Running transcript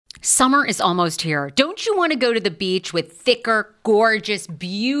Summer is almost here. Don't you want to go to the beach with thicker, gorgeous,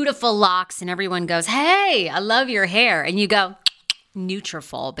 beautiful locks and everyone goes, "Hey, I love your hair." And you go,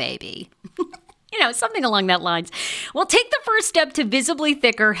 "Nutrafol, baby." Something along that lines. Well, take the first step to visibly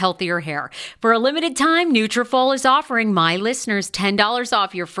thicker, healthier hair. For a limited time, Nutrafol is offering my listeners $10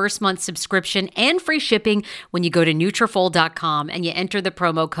 off your first month subscription and free shipping when you go to Nutrafol.com and you enter the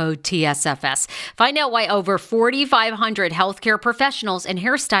promo code TSFS. Find out why over 4,500 healthcare professionals and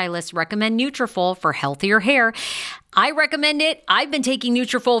hairstylists recommend Nutrafol for healthier hair. I recommend it. I've been taking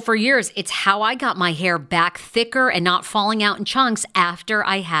Nutrafol for years. It's how I got my hair back thicker and not falling out in chunks after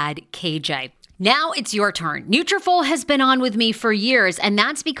I had KJ. Now it's your turn. Nutrafol has been on with me for years, and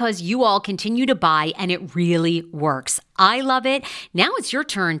that's because you all continue to buy, and it really works. I love it. Now it's your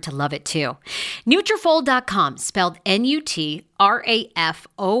turn to love it too. Nutrafol.com, spelled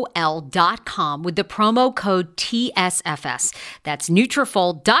Nutrafol.com with the promo code TSFS. That's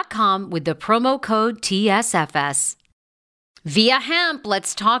Nutrafol.com with the promo code TSFS. Via Hemp,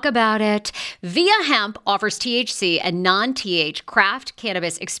 let's talk about it. Via Hemp offers THC and non-TH craft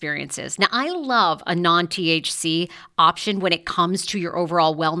cannabis experiences. Now, I love a non-THC option when it comes to your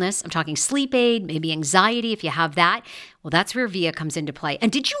overall wellness. I'm talking sleep aid, maybe anxiety if you have that. Well, that's where Via comes into play.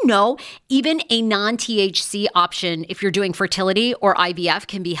 And did you know even a non-THC option, if you're doing fertility or IVF,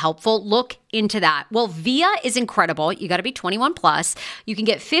 can be helpful? Look into that. Well, Via is incredible. You got to be 21 plus. You can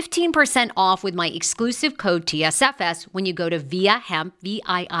get 15% off with my exclusive code TSFS when you go to Via Hemp,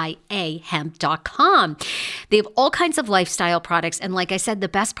 VIIA hemp.com. They have all kinds of lifestyle products. And like I said, the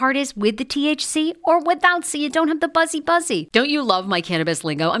best part is with the THC or without, so you don't have the buzzy. Don't you love my cannabis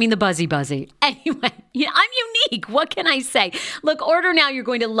lingo? I mean, the buzzy. Anyway, I'm unique. What can I say? Look, order now. You're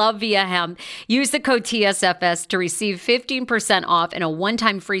going to love Via Hemp. Use the code TSFS to receive 15% off and a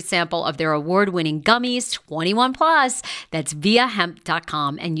one-time free sample of their award-winning gummies, 21 plus. That's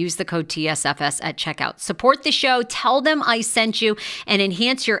viahemp.com and use the code TSFS at checkout. Support the show. Tell them I sent you and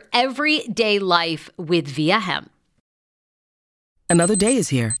enhance your everyday life with Via Hemp. Another day is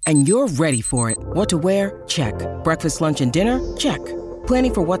here and you're ready for it. What to wear? Check. Breakfast, lunch, and dinner? Check.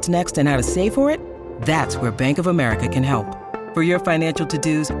 Planning for what's next and how to save for it? That's where Bank of America can help. For your financial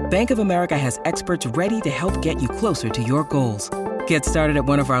to-dos, Bank of America has experts ready to help get you closer to your goals. Get started at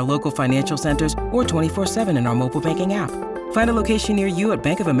one of our local financial centers or 24/7 in our mobile banking app. Find a location near you at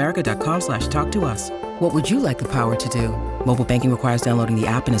bankofamerica.com/talktous. What would you like the power to do? Mobile banking requires downloading the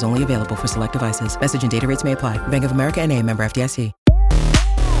app and is only available for select devices. Message and data rates may apply. Bank of America N.A., member FDIC.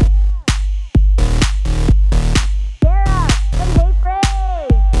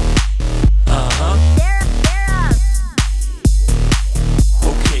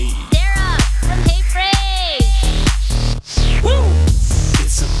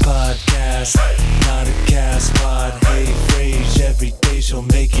 Not a gas pod, hey, phrase. Every day she'll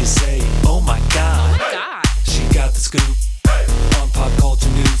make you say, "Oh my God." She got the scoop on pop culture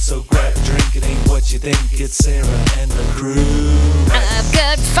news. So grab a drink, it ain't what you think. It's Sarah and the crew. I've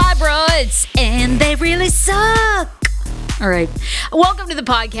got fibroids and they really suck. All right. Welcome to the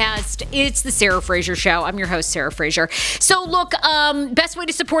podcast. It's the Sarah Fraser Show. I'm your host, Sarah Fraser. So look, best way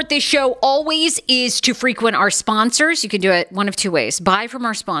to support this show always is to frequent our sponsors. You can do it one of two ways. Buy from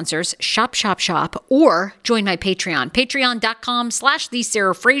our sponsors, shop, or join my Patreon. Patreon.com/The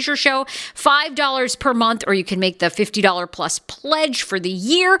Sarah Fraser Show. $5 per month, or you can make the $50 plus pledge for the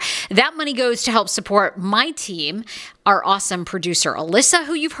year. That money goes to help support my team. Our awesome producer, Alyssa,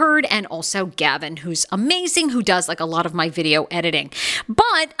 who you've heard, and also Gavin, who's amazing, who does like a lot of my video editing.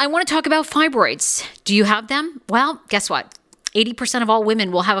 But I want to talk about fibroids. Do you have them? Well, guess what? 80% of all women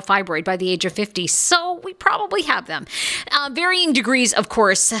will have a fibroid by the age of 50, so we probably have them. Varying degrees, of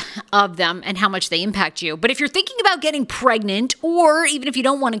course, of them and how much they impact you. But if you're thinking about getting pregnant, or even if you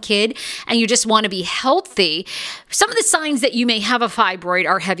don't want a kid and you just want to be healthy, some of the signs that you may have a fibroid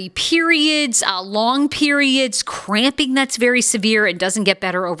are heavy periods, long periods, cramping that's very severe and doesn't get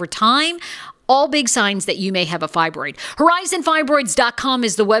better over time. All big signs that you may have a fibroid. HorizonFibroids.com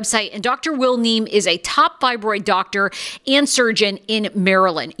is the website, and Dr. Will Neem is a top fibroid doctor and surgeon in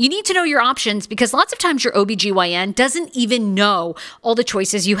Maryland. You need to know your options because lots of times your OBGYN doesn't even know all the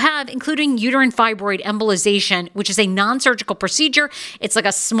choices you have, including uterine fibroid embolization, which is a non-surgical procedure. It's like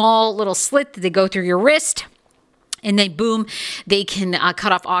a small little slit that they go through your wrist. And they they can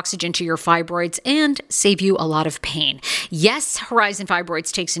cut off oxygen to your fibroids and save you a lot of pain. Yes, Horizon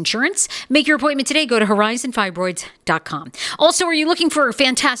Fibroids takes insurance. Make your appointment today. Go to horizonfibroids.com. Also, are you looking for a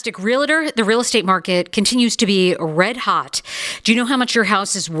fantastic realtor? The real estate market continues to be red hot. Do you know how much your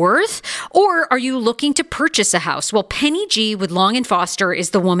house is worth? Or are you looking to purchase a house? Well, Penny G with Long & Foster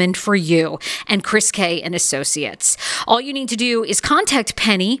is the woman for you, and Chris K and Associates. All you need to do is contact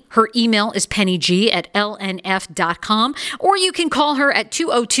Penny. Her email is pennyg@lnf.com. Or you can call her at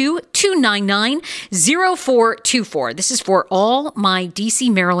 202-299-0424. This is for all my DC,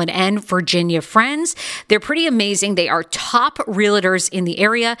 Maryland, and Virginia friends. They're pretty amazing. They are top realtors in the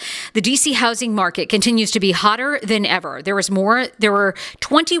area. The DC housing market continues to be hotter than ever. There were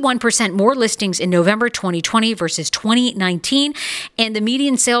 21% more listings in November 2020 versus 2019, and the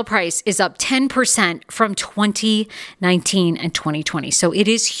median sale price is up 10% from 2019 and 2020. So it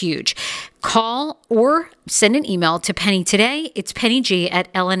is huge. Call or send an email to Penny today. It's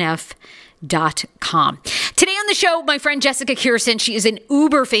pennyg@lnf.com. Today on the show, my friend Jessica Kirson. She is an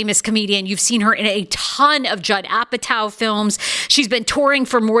uber famous comedian. You've seen her in a ton of Judd Apatow films. She's been touring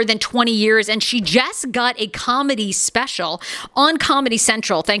for more than 20 years, and she just got a comedy special on Comedy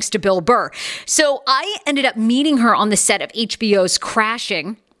Central thanks to Bill Burr. So I ended up meeting her on the set of HBO's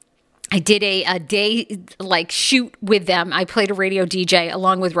Crashing. I did a day shoot with them. I played a radio DJ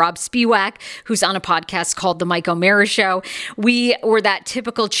along with Rob Spiewak, who's on a podcast called The Mike O'Mara Show. We were that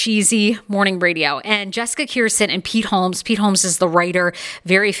typical cheesy morning radio. And Jessica Kirson and Pete Holmes is the writer,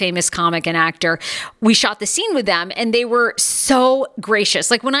 very famous comic and actor. We shot the scene with them and they were so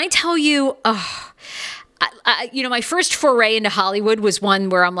gracious. Like when I tell you, my first foray into Hollywood was one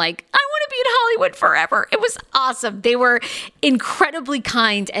where I'm like, I want to be in Hollywood forever. It was awesome. They were incredibly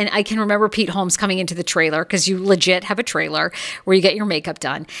kind. And I can remember Pete Holmes coming into the trailer, because you legit have a trailer where you get your makeup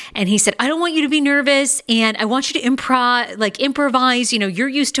done. And he said, I don't want you to be nervous. And I want you to improvise. You're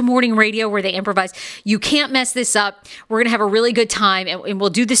used to morning radio where they improvise. You can't mess this up. We're going to have a really good time. And we'll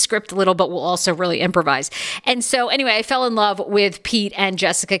do the script a little, but we'll also really improvise. And so anyway, I fell in love with Pete and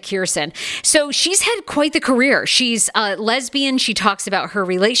Jessica Kirson. So she's had quite the career. She's a lesbian. She talks about her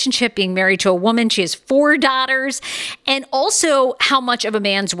relationship, being married to a woman. She has 4 daughters, and also how much of a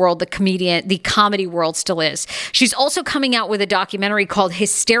man's world the comedy world still is. She's also coming out with a documentary called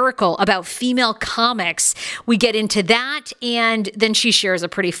Hysterical about female comics. We get into that, and then she shares a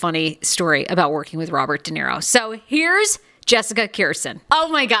pretty funny story about working with Robert De Niro. So here's Jessica Kirson. Oh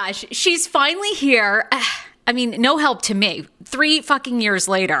my gosh, she's finally here. I mean, no help to me. 3 fucking years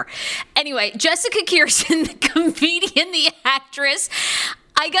later. Anyway, Jessica Kirson, the comedian, the actress.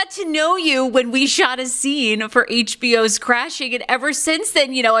 I got to know you when we shot a scene for HBO's Crashing. And ever since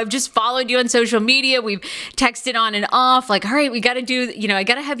then, I've just followed you on social media. We've texted on and off like, all right, we got to do, I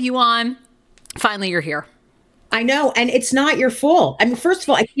got to have you on. Finally, you're here. I know. And it's not your fault. I mean, first of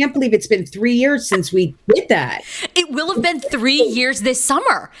all, I can't believe it's been 3 years since we did that. It will have been 3 years this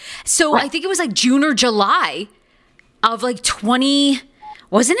summer. So I think it was like June or July of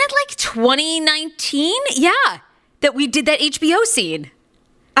wasn't it like 2019? Yeah. That we did that HBO scene.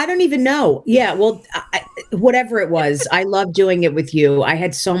 I don't even know. Yeah. Well, whatever it was, I love doing it with you. I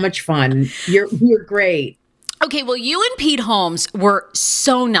had so much fun. You're great. Okay, well, you and Pete Holmes were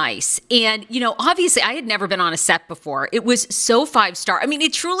so nice. And, obviously I had never been on a set before. It was so 5-star. I mean,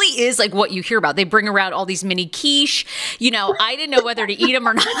 it truly is like what you hear about. They bring around all these mini quiche. I didn't know whether to eat them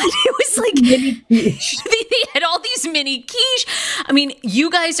or not. It was like mini quiche. They had all these mini quiche. I mean, you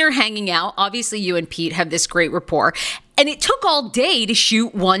guys are hanging out. Obviously, you and Pete have this great rapport. And it took all day to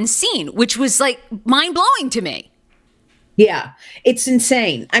shoot one scene, which was like mind-blowing to me. Yeah, it's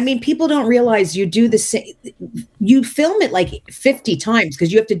insane. I mean, people don't realize you do the same. You film it like 50 times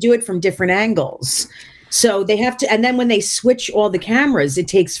because you have to do it from different angles. So they have to, and then when they switch all the cameras, it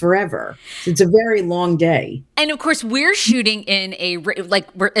takes forever. So it's a very long day. And of course, we're shooting in a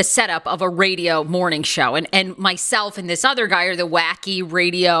setup of a radio morning show, and myself and this other guy are the wacky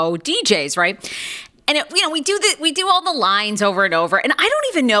radio DJs, right? And we do all the lines over and over. And I don't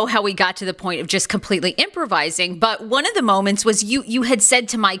even know how we got to the point of just completely improvising. But one of the moments was you had said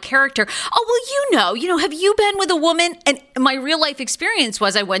to my character, oh, well, have you been with a woman? And my real life experience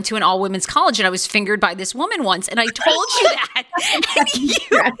was I went to an all women's college and I was fingered by this woman once. And I told you that. And you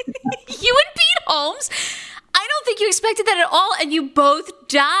and Pete Holmes, I don't think you expected that at all. And you both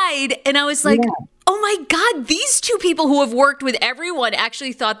died. And I was like, oh my God, these two people who have worked with everyone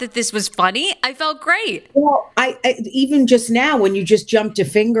actually thought that this was funny. I felt great. Well, I even just now when you just jumped to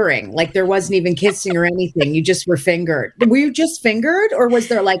fingering, like there wasn't even kissing or anything. You just were fingered. Were you just fingered or was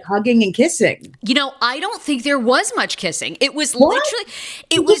there like hugging and kissing? You know, I don't think there was much kissing. It was What? literally,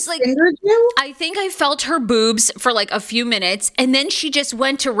 it She was just like, fingered you? I think I felt her boobs for like a few minutes and then she just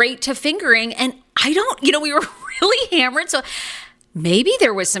went to right to fingering and I don't, you know, we were really hammered. So maybe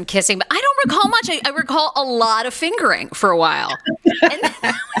there was some kissing, but I don't recall much. I recall a lot of fingering for a while. And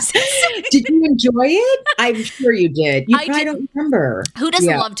that was Did you enjoy it? I'm sure you did. You I probably did. don't remember. Who doesn't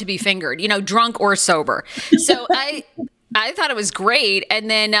Yeah. love to be fingered, you know, drunk or sober? So I thought it was great. And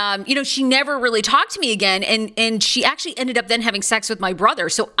then, you know, she never really talked to me again. And she actually ended up then having sex with my brother.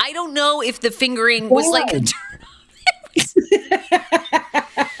 So I don't know if the fingering was like a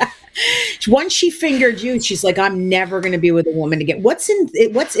Once she fingered you, she's like, I'm never going to be with a woman again. What's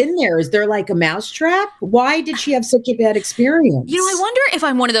in there? Is there like a mousetrap? Why did she have such a bad experience? You know, I wonder if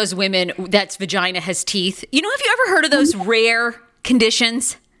I'm one of those women that's vagina has teeth. You know, have you ever heard of those rare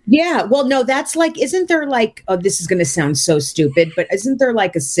conditions? Yeah. Well, no, that's like, isn't there like, oh, this is going to sound so stupid, but isn't there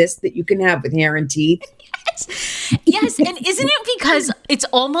like a cyst that you can have with hair and teeth? Yes. And isn't it because it's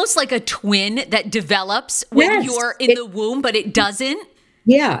almost like a twin that develops when Yes. you're in the womb, but it doesn't?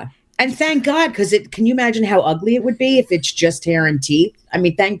 Yeah. And thank God, because can you imagine how ugly it would be if it's just hair and teeth? I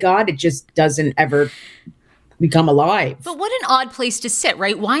mean, thank God it just doesn't ever become alive. But what an odd place to sit,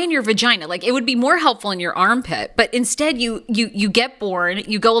 right? Why in your vagina? Like it would be more helpful in your armpit, but instead you get born,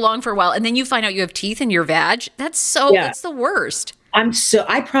 you go along for a while, and then you find out you have teeth in your vag. That's the worst.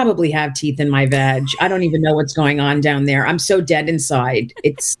 I probably have teeth in my vag. I don't even know what's going on down there. I'm so dead inside.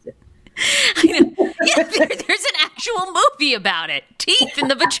 It's I know. Yeah, there's an actual movie about it. Teeth in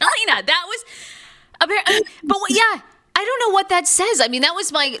the vagina. That was, but yeah, I don't know what that says. I mean, that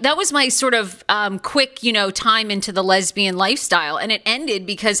was my sort of quick, you know, time into the lesbian lifestyle, and it ended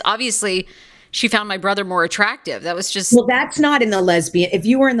because obviously she found my brother more attractive. That was just well, that's not in the lesbian. If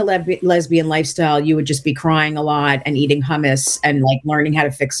you were in the lesbian lifestyle, you would just be crying a lot and eating hummus and like learning how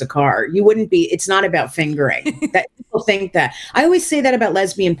to fix a car. You wouldn't be. It's not about fingering. That people think that. I always say that about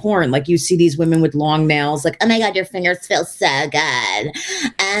lesbian porn. Like you see these women with long nails, like, oh my God, your fingers feel so good.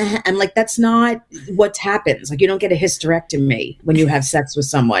 I'm like, that's not what happens. Like you don't get a hysterectomy when you have sex with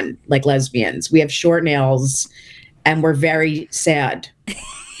someone like lesbians. We have short nails and we're very sad.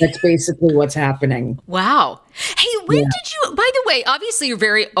 That's basically what's happening. wow. Hey, when did you, by the way, obviously you're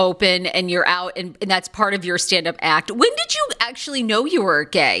very open and you're out and that's part of your stand-up act. When did you actually know you were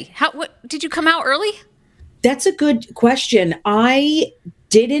gay? What did you come out early? That's a good question. I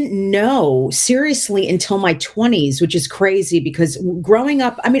didn't know seriously until my 20s, which is crazy because growing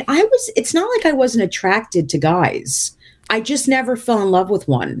up, I mean, it's not like I wasn't attracted to guys. I just never fell in love with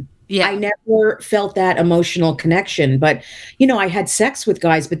one. Yeah. I never felt that emotional connection, but you know, I had sex with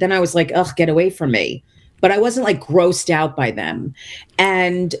guys, but then I was like, ugh, get away from me. But I wasn't like grossed out by them.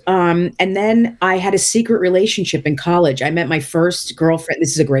 And then I had a secret relationship in college. I met my first girlfriend.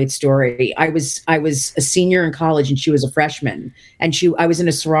 This is a great story. I was a senior in college and she was a freshman, and I was in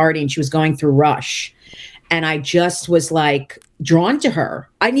a sorority and she was going through Rush. And I just was like drawn to her.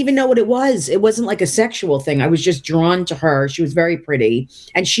 I didn't even know what it was. It wasn't like a sexual thing. I was just drawn to her. She was very pretty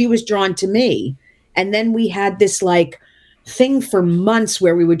and she was drawn to me. And then we had this like thing for months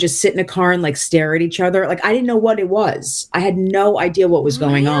where we would just sit in a car and like stare at each other. Like I didn't know what it was. I had no idea what was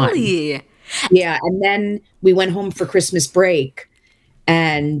going on. Yeah. And then we went home for Christmas break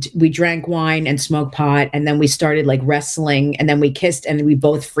and we drank wine and smoked pot. And then we started like wrestling and then we kissed and we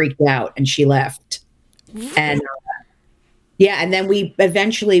both freaked out and she left. And yeah, and then we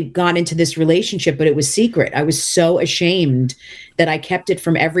eventually got into this relationship, but it was secret. I was so ashamed that I kept it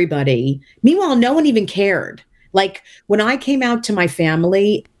from everybody. Meanwhile, no one even cared. Like when I came out to my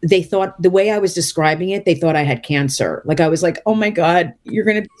family, they thought the way I was describing it, they thought I had cancer. Like I was like, oh my God, you're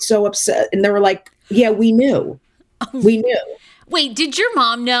going to be so upset. And they were like, yeah, we knew. We knew. Wait, did your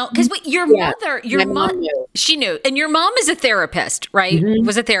mom know? Because your mom knew. She knew. And your mom is a therapist, right? Mm-hmm.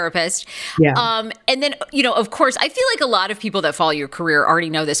 Was a therapist. Yeah. And then, you know, of course, I feel like a lot of people that follow your career already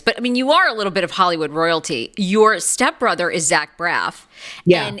know this, but I mean, you are a little bit of Hollywood royalty. Your stepbrother is Zach Braff.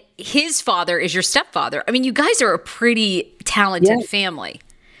 Yeah. And his father is your stepfather. I mean, you guys are a pretty talented family.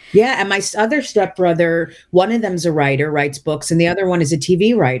 Yeah. And my other stepbrother, one of them's a writer, writes books, and the other one is a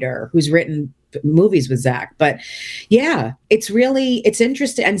TV writer who's written movies with Zach. But yeah, it's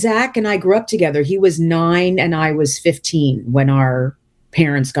interesting. And Zach and I grew up together. He was 9 and I was 15 when our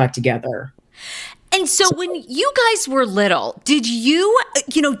parents got together. And so when you guys were little, did you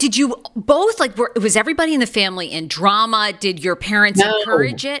both was everybody in the family in drama? Did your parents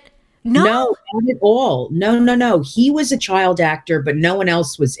encourage it? No. No, not at all. No, no, no. He was a child actor, but no one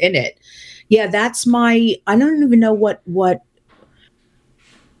else was in it. Yeah, that's I don't even know what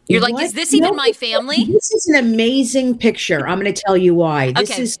You're like, is this even my family? This is an amazing picture. I'm going to tell you why.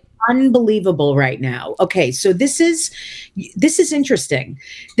 This Okay. is unbelievable right now. Okay, so this is interesting.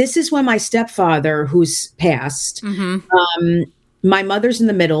 This is when my stepfather, who's passed, my mother's in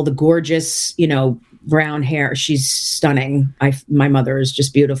the middle, the gorgeous, brown hair. She's stunning. My mother is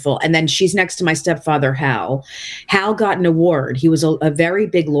just beautiful. And then she's next to my stepfather, Hal. Hal got an award. He was a very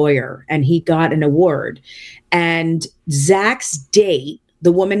big lawyer, and he got an award. And Zach's date,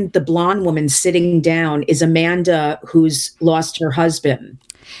 the blonde woman sitting down, is Amanda, who's lost her husband.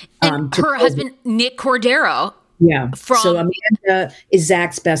 And her husband, Nick Cordero. Yeah. So Amanda is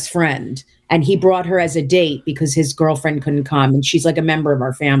Zach's best friend, and he brought her as a date because his girlfriend couldn't come, and she's like a member of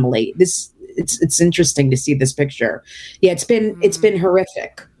our family. It's interesting to see this picture. Yeah, it's been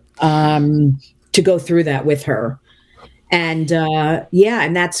horrific to go through that with her. And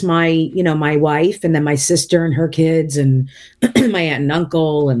and that's my my wife, and then my sister and her kids, and my aunt and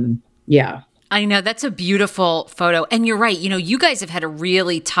uncle, and yeah. I know, that's a beautiful photo. And you're right. You guys have had a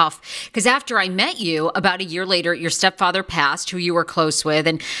really tough, because after I met you about a year later, your stepfather passed, who you were close with.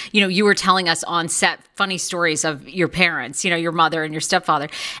 And, you were telling us on set funny stories of your parents, your mother and your stepfather.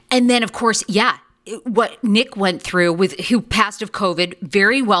 And then, of course, what Nick went through who passed of COVID,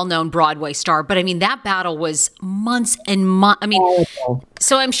 very well-known Broadway star. But I mean, that battle was months and months. I mean,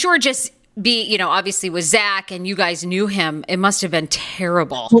 so I'm sure just obviously with Zach, and you guys knew him, it must have been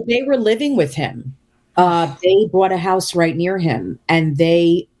terrible. Well, they were living with him. They bought a house right near him, and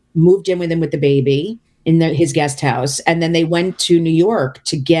they moved in with him with the baby in his guest house. And then they went to New York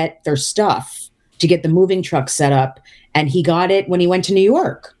to get their stuff, to get the moving truck set up. And he got it when he went to New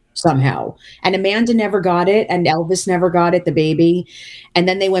York somehow. And Amanda never got it, and Elvis never got it, the baby. And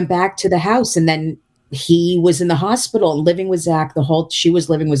then they went back to the house, and then he was in the hospital and living with Zach she was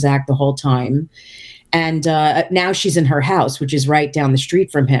living with Zach the whole time. And now she's in her house, which is right down the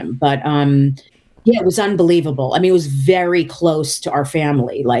street from him. But it was unbelievable. I mean, it was very close to our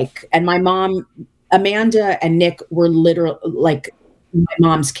family. And my mom, Amanda and Nick were literally like my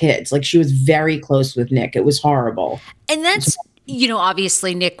mom's kids. Like, she was very close with Nick. It was horrible. And that's,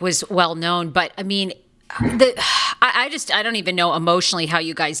 obviously Nick was well known, but I mean, I don't even know emotionally how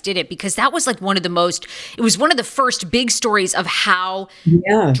you guys did it, because that was like it was one of the first big stories of how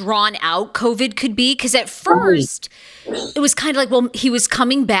drawn out COVID could be. Because at first it was kind of like, well, he was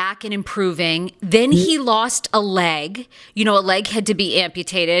coming back and improving. Then he lost a leg, a leg had to be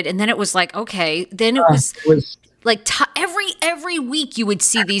amputated. And then it was like, okay, then it was like every week you would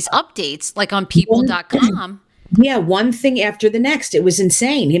see these updates like on people.com. Yeah, one thing after the next. It was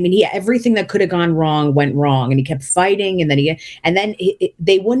insane. I mean, everything that could have gone wrong went wrong, and he kept fighting. And then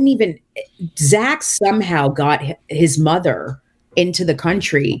they wouldn't even. Zach somehow got his mother into the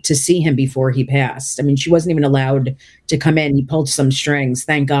country to see him before he passed. I mean, she wasn't even allowed to come in. He pulled some strings,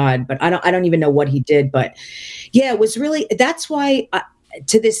 thank God. But I don't even know what he did. But yeah, it was really. That's why.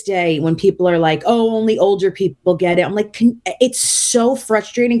 To this day, when people are like, "Oh, only older people get it," I'm like, it's so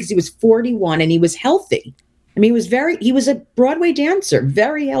frustrating, because he was 41 and he was healthy. I mean, he was a Broadway dancer,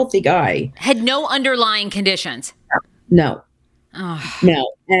 very healthy guy. Had no underlying conditions. No. Oh. No.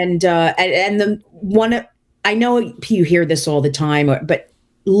 And the one, I know you hear this all the time, but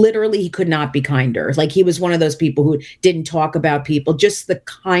literally he could not be kinder. Like, he was one of those people who didn't talk about people, just the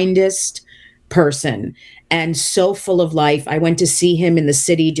kindest person, and so full of life. I went to see him in the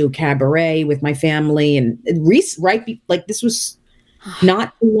city, do cabaret with my family, and this was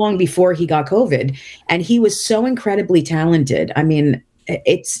not too long before he got COVID, and he was so incredibly talented. I mean,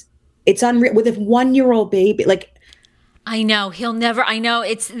 it's unreal, with a 1-year-old baby. Like, I know I know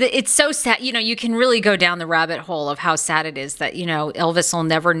it's so sad. You can really go down the rabbit hole of how sad it is that, Elvis will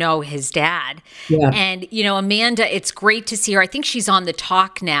never know his dad. Yeah. And, Amanda, it's great to see her. I think she's on the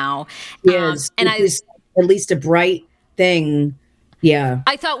talk now. Yes. And at least a bright thing. Yeah.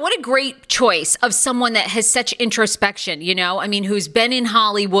 I thought, what a great choice of someone that has such introspection, I mean, who's been in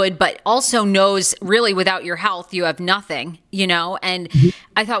Hollywood, but also knows really without your health, you have nothing, and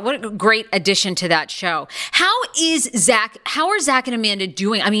I thought, what a great addition to that show. How are Zach and Amanda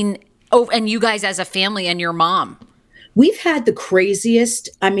doing? I mean, and you guys as a family and your mom. We've had the craziest,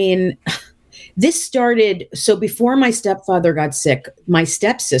 I mean, this started, so before my stepfather got sick, my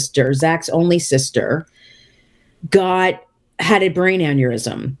stepsister, Zach's only sister, had a brain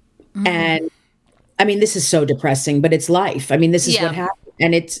aneurysm. Mm-hmm. And I mean, this is so depressing, but it's life. I mean, this is what happened.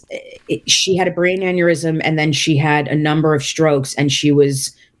 And she had a brain aneurysm, and then she had a number of strokes, and she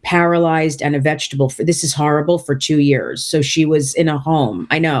was paralyzed and a vegetable this is horrible, for 2 years. So she was in a home.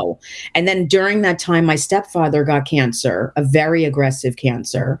 I know. And then during that time, my stepfather got cancer, a very aggressive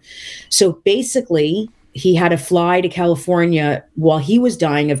cancer. So basically, he had to fly to California while he was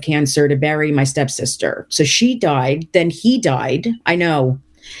dying of cancer to bury my stepsister. So she died. Then he died. I know.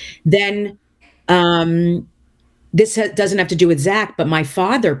 Then this doesn't have to do with Zach, but my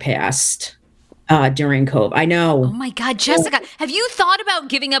father passed during COVID. I know. Oh my God, Jessica, have you thought about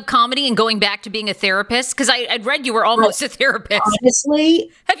giving up comedy and going back to being a therapist? Because I'd read you were almost a therapist.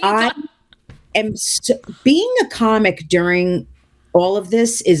 Honestly, have you I am being a comic during all of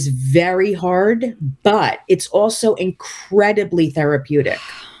this is very hard, but it's also incredibly therapeutic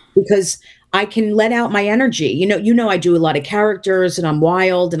because I can let out my energy. You know, I do a lot of characters and I'm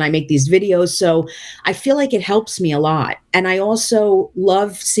wild and I make these videos. So I feel like it helps me a lot. And I also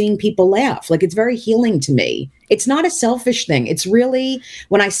love seeing people laugh. Like, it's very healing to me. It's not a selfish thing. It's really,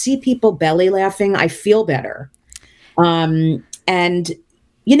 when I see people belly laughing, I feel better. And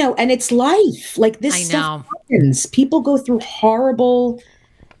you know, and it's life. Like, this stuff happens. People go through horrible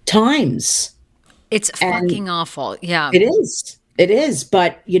times. It's fucking awful. Yeah. It is. It is.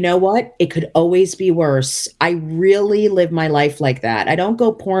 But you know what? It could always be worse. I really live my life like that. I don't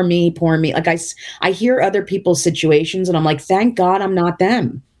go, poor me, poor me. Like, I hear other people's situations and I'm like, thank God I'm not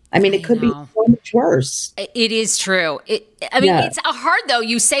them. I mean, it could be so much worse. It is true. It's hard, though.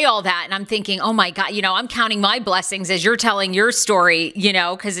 You say all that and I'm thinking, oh my God, you know, I'm counting my blessings as you're telling your story, you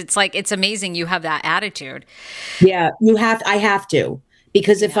know, because it's like, it's amazing you have that attitude. Yeah, I have to,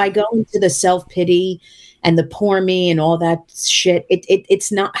 because if I go into the self-pity and the poor me and all that shit,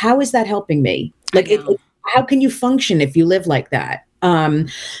 it's not, how is that helping me? Like, how can you function if you live like that?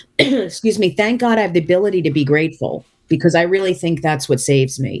 Excuse me. Thank God I have the ability to be grateful, because I really think that's what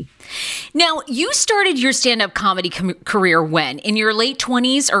saves me. Now, you started your stand-up comedy career when? In your late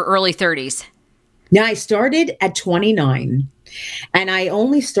 20s or early 30s? Yeah, I started at 29. And I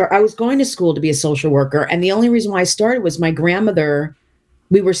was going to school to be a social worker. And the only reason why I started was my grandmother,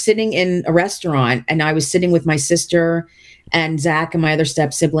 we were sitting in a restaurant and I was sitting with my sister and Zach and my other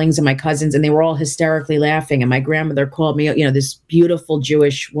step siblings and my cousins, and they were all hysterically laughing. And my grandmother called me, you know, this beautiful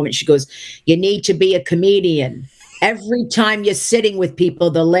Jewish woman. She goes, "You need to be a comedian. Every time you're sitting with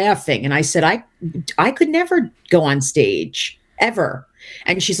people, they're laughing." And I said, I could never go on stage, ever.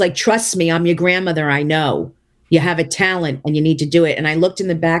 And she's like, "Trust me, I'm your grandmother. I know you have a talent and you need to do it." And I looked in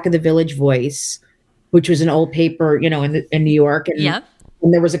the back of the Village Voice, which was an old paper, you know, in New York. And,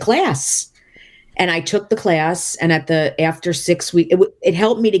 and there was a class. And I took the class, and after 6 weeks, it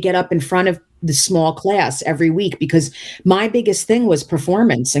helped me to get up in front of the small class every week, because my biggest thing was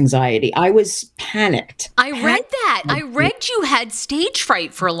performance anxiety. I was panicked. I read that. I read you had stage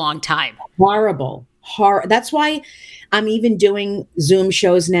fright for a long time. Horrible. That's why I'm even doing Zoom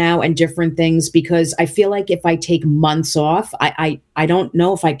shows now and different things, because I feel like if I take months off, I don't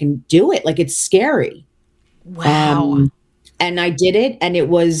know if I can do it. Like, it's scary. Wow. And I did it, and it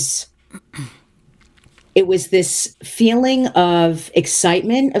was this feeling of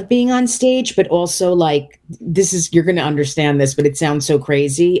excitement of being on stage, but also like, you're going to understand this, but it sounds so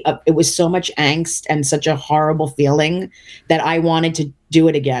crazy. It was so much angst and such a horrible feeling that I wanted to do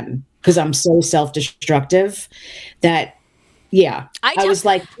it again, because I'm so self-destructive that, yeah, I was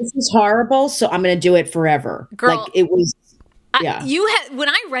like, this is horrible, so I'm going to do it forever. Girl, like, it was. Yeah. When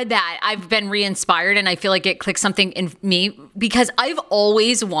I read that, I've been re-inspired, and I feel like it clicked something in me, because I've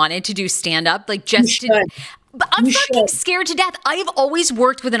always wanted to do stand-up, like but I'm fucking scared to death. I've always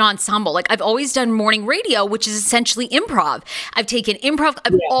worked with an ensemble. Like, I've always done morning radio, which is essentially improv. I've taken improv.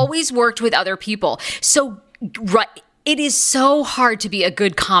 I've always worked with other people. So, it is so hard to be a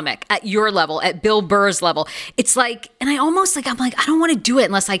good comic at your level, at Bill Burr's level. It's like, and I'm like, I don't want to do it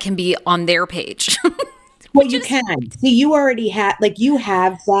unless I can be on their page. Well, you can. See, you already have, you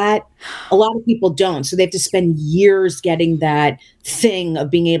have that. A lot of people don't. So they have to spend years getting that thing of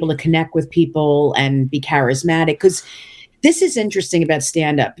being able to connect with people and be charismatic. Because this is interesting about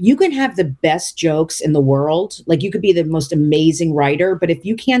stand-up. You can have the best jokes in the world. Like, you could be the most amazing writer, but if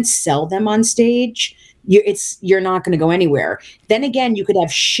you can't sell them on stage, you're not going to go anywhere. Then again, you could have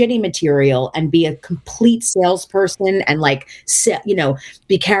shitty material and be a complete salesperson and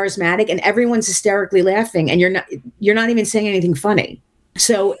be charismatic, and everyone's hysterically laughing, and you're not even saying anything funny.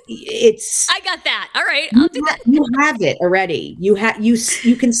 So I got that. All right, I'll do that. You have it already. You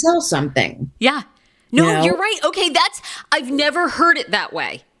can sell something. Yeah. No, you're right. Okay, I've never heard it that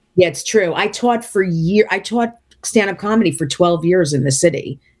way. Yeah, it's true. I taught stand-up comedy for 12 years in the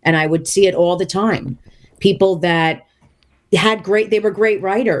city, and I would see it all the time. People that they were great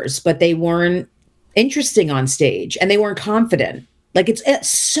writers, but they weren't interesting on stage, and they weren't confident. Like it's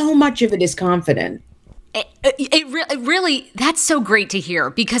so much of it is confident. It really, that's so great to hear,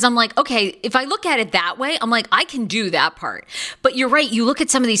 because I'm like, okay, if I look at it that way, I'm like, I can do that part. But you're right. You look at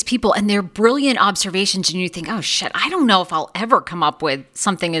some of these people and they're brilliant observations and you think, oh shit, I don't know if I'll ever come up with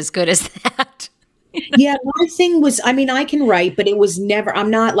something as good as that. Yeah, my thing was, I mean, I can write, but it was never,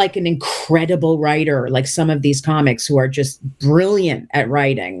 I'm not like an incredible writer like some of these comics who are just brilliant at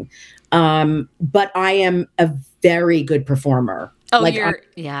writing. But I am a very good performer. Oh, like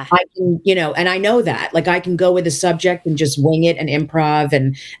yeah. I can, and I know that, like, I can go with a subject and just wing it and improv.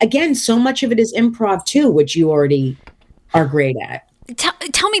 And again, so much of it is improv too, which you already are great at.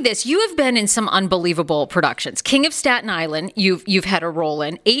 Tell me this. You have been in some unbelievable productions. King of Staten Island, you've had a role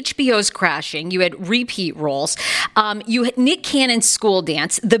in. HBO's Crashing, you had repeat roles. You had Nick Cannon's School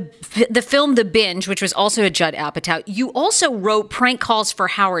Dance, the film The Binge, which was also a Judd Apatow. You also wrote prank calls for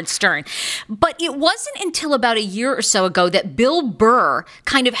Howard Stern. But it wasn't until about a year or so ago that Bill Burr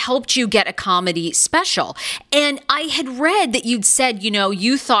kind of helped you get a comedy special. And I had read that you'd said,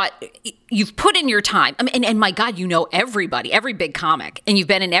 you thought you've put in your time. I mean, and my God, everybody, every big comic, and you've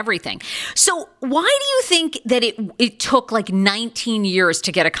been in everything. So why do you think that it took like 19 years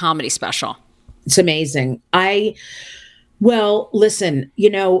to get a comedy special? It's amazing. Well, listen,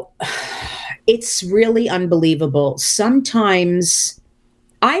 it's really unbelievable. Sometimes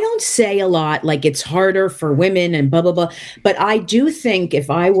I don't say a lot, like it's harder for women and blah, blah, blah. But I do think if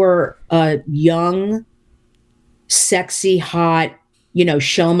I were a young, sexy, hot,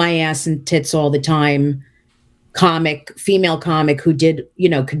 show my ass and tits all the time female comic who did,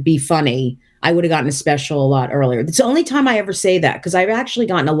 could be funny, I would have gotten a special a lot earlier. It's the only time I ever say that, because I've actually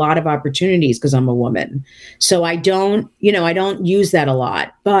gotten a lot of opportunities because I'm a woman. So I don't use that a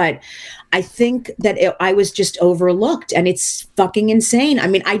lot. But I think that I was just overlooked, and it's fucking insane. I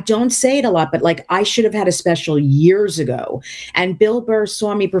mean, I don't say it a lot, but like I should have had a special years ago. And Bill Burr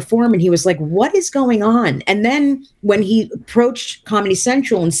saw me perform and he was like, what is going on? And then when he approached Comedy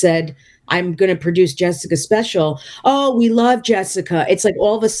Central and said, I'm going to produce Jessica's special. Oh, we love Jessica. It's like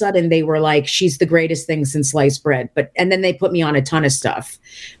all of a sudden they were like, she's the greatest thing since sliced bread. And then they put me on a ton of stuff.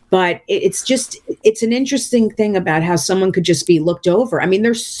 But it's an interesting thing about how someone could just be looked over. I mean,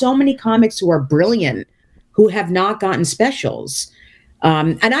 there's so many comics who are brilliant who have not gotten specials.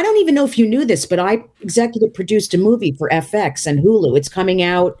 And I don't even know if you knew this, but I executive produced a movie for FX and Hulu. It's coming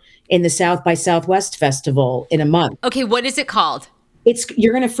out in the South by Southwest Festival in a month. Okay, what is it called?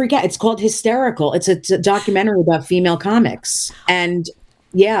 You're going to freak out. It's called Hysterical. It's a documentary about female comics. And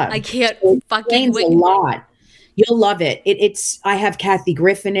yeah. I can't fucking wait. A lot. You'll love it. I have Kathy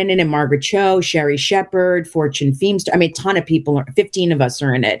Griffin in it and Margaret Cho, Sherry Shepard, Fortune Feimster. I mean, a ton of people, 15 of us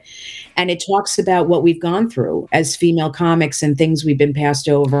are in it. And it talks about what we've gone through as female comics and things we've been passed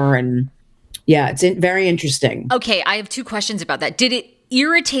over. And yeah, it's very interesting. Okay. I have two questions about that. Did it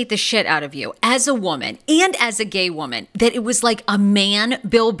irritate the shit out of you as a woman and as a gay woman that it was like a man,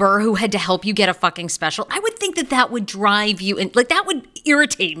 Bill Burr, who had to help you get a fucking special? I would think that would drive you, and like that would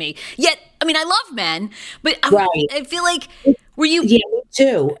irritate me. Yet, I mean, I love men, but I feel like, were you? Yeah, me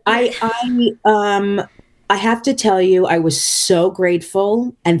too. I have to tell you, I was so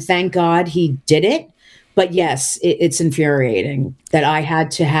grateful, and thank God he did it. But yes, it's infuriating that I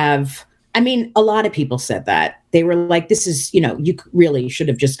had to have. I mean, a lot of people said that. They were like, this is, you really should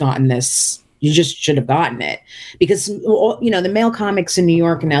have just gotten this. You just should have gotten it. Because, the male comics in New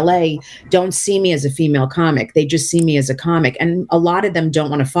York and LA don't see me as a female comic. They just see me as a comic. And a lot of them don't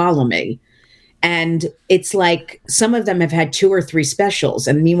want to follow me. And it's like some of them have had 2 or 3 specials.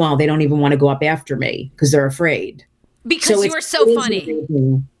 And meanwhile, they don't even want to go up after me because they're afraid. Because you are so funny.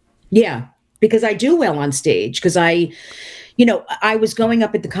 Amazing. Yeah, because I do well on stage. Because I was going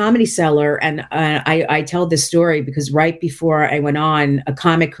up at the Comedy Cellar, and I tell this story because right before I went on, a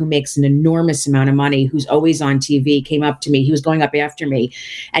comic who makes an enormous amount of money, who's always on TV, came up to me. He was going up after me,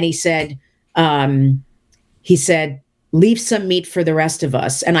 and he said, leave some meat for the rest of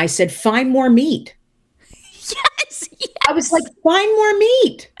us. And I said, find more meat. Yes. I was like, find more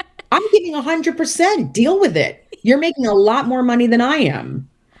meat. I'm giving 100%. Deal with it. You're making a lot more money than I am.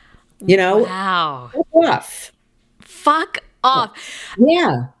 Wow. Fuck off.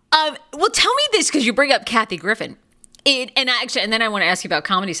 Yeah. Well, tell me this, because you bring up Kathy Griffin. And then I want to ask you about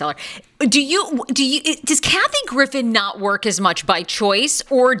Comedy Cellar. Does Kathy Griffin not work as much by choice,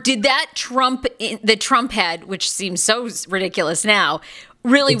 or did that the Trump head, which seems so ridiculous now,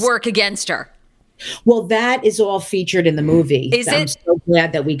 really work against her? Well, that is all featured in the movie. I'm so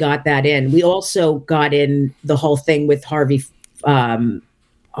glad that we got that in. We also got in the whole thing with Harvey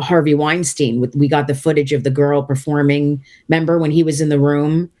Weinstein. We got the footage of the girl performing. Remember when he was in the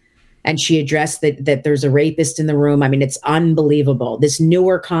room And she addressed that there's a rapist in the room. I mean, it's unbelievable. This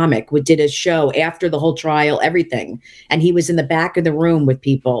newer comic did a show after the whole trial, everything. And he was in the back of the room with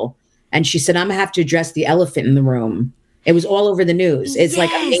people. And she said, I'm going to have to address the elephant in the room. It was all over the news. It's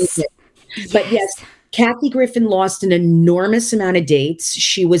like amazing. But yes, Kathy Griffin lost an enormous amount of dates.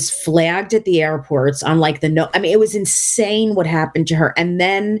 She was flagged at the airports on it was insane what happened to her. And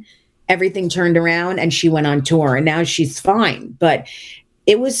then everything turned around and she went on tour and now she's fine. But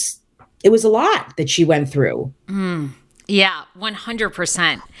it was a lot that she went through. Yeah,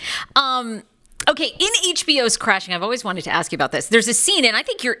 100%. Okay, in HBO's Crashing, I've always wanted to ask you about this. There's a scene, and I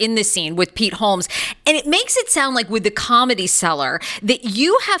think you're in this scene with Pete Holmes, and it makes it sound like with the Comedy Cellar that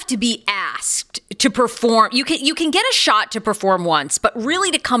you have to be asked to perform. You can get a shot to perform once, but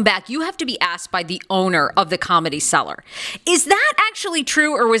really to come back, you have to be asked by the owner of the Comedy Cellar. Is that actually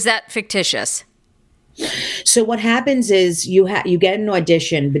true, or was that fictitious? So what happens is you get an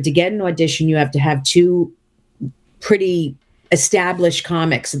audition, but to get an audition, you have to have two pretty established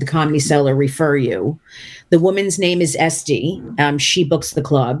comics at the Comedy Cellar refer you. The woman's name is Esty. She books the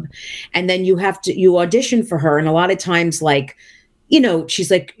club. And then you audition for her. And a lot of times,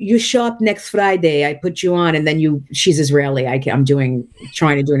 she's like, you show up next Friday, I put you on. And then she's Israeli. I'm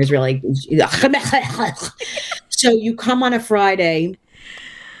trying to do an Israeli. So you come on a Friday.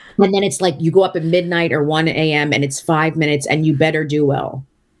 And then it's like you go up at midnight or 1 a.m. and it's 5 minutes and you better do well.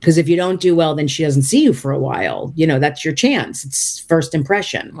 Because if you don't do well, then she doesn't see you for a while. That's your chance. It's first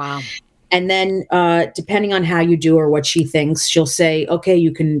impression. Wow. And then depending on how you do or what she thinks, she'll say, okay,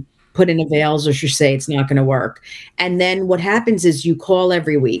 you can put in a veils, or she'll say it's not going to work. And then what happens is you call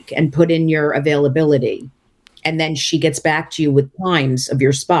every week and put in your availability. And then she gets back to you with times of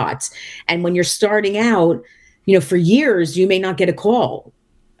your spots. And when you're starting out, for years, you may not get a call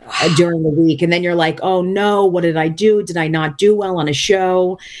during the week. And then you're like, oh no, what did I do? Did I not do well on a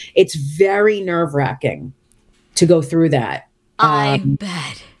show? It's very nerve-wracking to go through that. I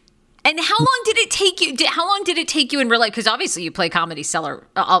bet. And how long did it take you? How long did it take you in real life? Because obviously you play Comedy Cellar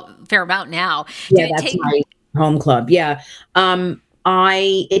a fair amount now. That's my home club. Yeah.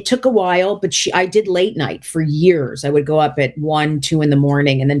 It took a while, but I did late night for years. I would go up at 1, 2 in the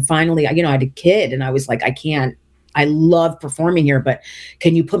morning. And then finally, I had a kid and I was like, I love performing here, but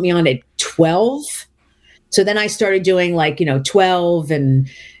can you put me on at 12? So then I started doing 12 and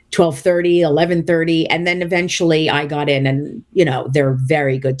 12:30, 11:30. And then eventually I got in and, they're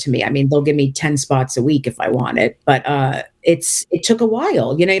very good to me. I mean, they'll give me 10 spots a week if I want it, but it took a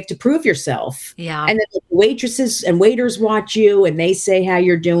while. You have to prove yourself. Yeah. And then the waitresses and waiters watch you and they say how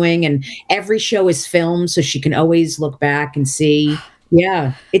you're doing. And every show is filmed so she can always look back and see.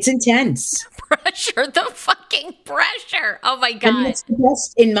 Yeah, it's intense. Pressure, the fucking pressure. Oh my God. And it's the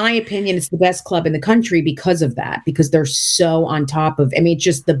best, in my opinion, it's the best club in the country because of that, because they're so on top of, it's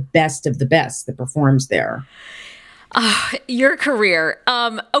just the best of the best that performs there. Your career.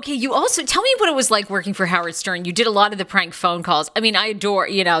 Okay, you also, tell me what it was like working for Howard Stern. You did a lot of the prank phone calls. I adore,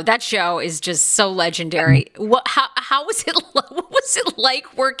 that show is just so legendary. How was it, what was it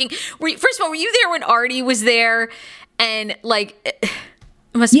like working? First of all, were you there when Artie was there? And it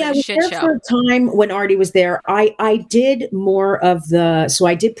must have been a shit show. For a time when Artie was there, I did more of so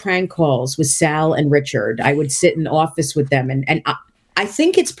I did prank calls with Sal and Richard. I would sit in the office with them. And I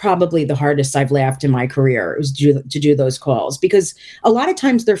think it's probably the hardest I've laughed in my career is to do those calls, because a lot of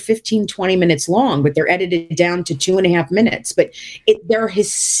times they're 15, 20 minutes long, but they're edited down to 2.5 minutes. But they're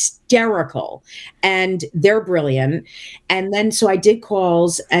hysterical and they're brilliant. And then so I did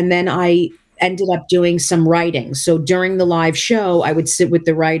calls, and then I ended up doing some writing. So during the live show, I would sit with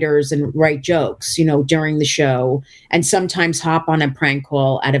the writers and write jokes, during the show, and sometimes hop on a prank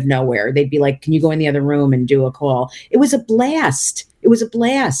call out of nowhere. They'd be like, can you go in the other room and do a call? It was a blast.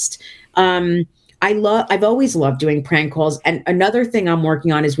 I've always loved doing prank calls. And another thing I'm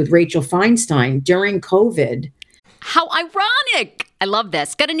working on is with Rachel Feinstein during COVID. How ironic. I love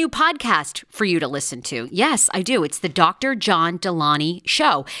this. Got a new podcast for you to listen to. Yes, I do. It's the Dr. John Delaney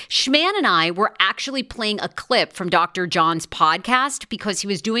Show. Schman and I were actually playing a clip from Dr. John's podcast because he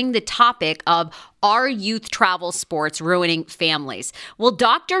was doing the topic of are youth travel sports ruining families? Well,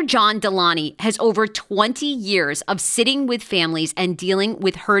 Dr. John Delaney has over 20 years of sitting with families and dealing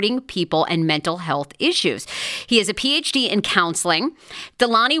with hurting people and mental health issues. He has a PhD in counseling.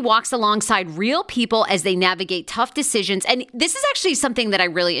 Delaney walks alongside real people as they navigate tough decisions. And this is actually something that I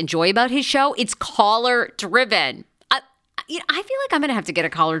really enjoy about his show. It's caller driven. I feel like I'm going to have to get a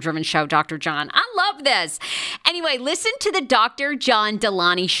caller-driven show, Dr. John. I love this. Anyway, listen to the Dr. John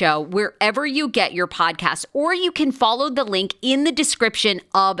Delaney Show wherever you get your podcasts, or you can follow the link in the description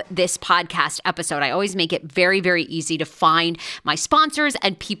of this podcast episode. I always make it very, very easy to find my sponsors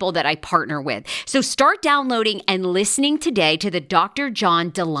and people that I partner with. So start downloading and listening today to the Dr. John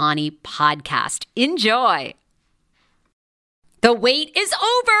Delaney podcast. Enjoy. The wait is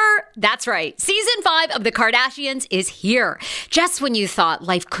over. That's right. Season 5 of The Kardashians is here. Just when you thought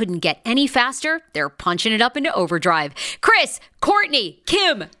life couldn't get any faster, they're punching it up into overdrive. Kris, Kourtney,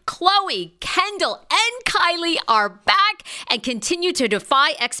 Kim, Khloe, Kendall, and Kylie are back and continue to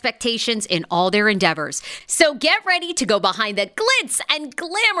defy expectations in all their endeavors. So get ready to go behind the glitz and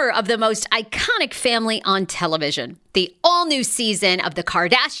glamour of the most iconic family on television. The all-new season of The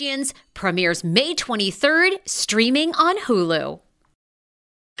Kardashians premieres May 23rd, streaming on Hulu.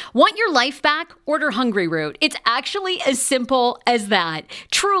 Want your life back? Order Hungry Root. It's actually as simple as that.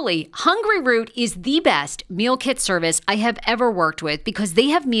 Truly, Hungry Root is the best meal kit service I have ever worked with because they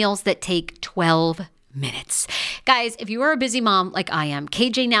have meals that take 12 minutes. Guys, if you are a busy mom like I am,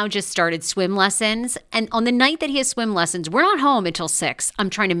 KJ now just started swim lessons. And on the night that he has swim lessons, we're not home until 6. I'm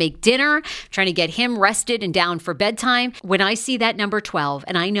trying to make dinner, trying to get him rested and down for bedtime. When I see that number 12,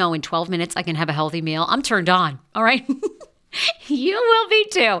 and I know in 12 minutes I can have a healthy meal, I'm turned on. All right. You will be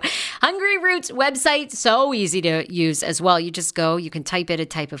too. Hungry Root's website, so easy to use as well. You just go, you can type in a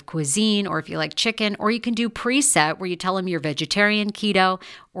type of cuisine, or if you like chicken, or you can do preset where you tell them you're vegetarian, keto,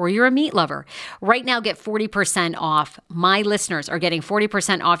 or you're a meat lover. Right now, get 40% off. My listeners are getting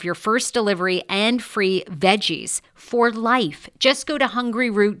 40% off your first delivery and free veggies for life. Just go to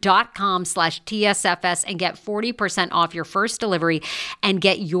hungryroot.com/TSFS and get 40% off your first delivery and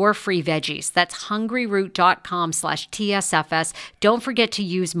get your free veggies. That's hungryroot.com/TSFS. Don't forget to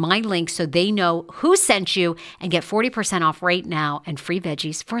use my link so they know who sent you and get 40% off right now and free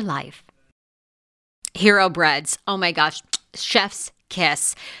veggies for life. Hero breads. Oh my gosh. Chef's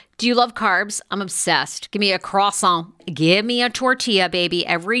kiss. Do you love carbs? I'm obsessed. Give me a croissant. Give me a tortilla, baby,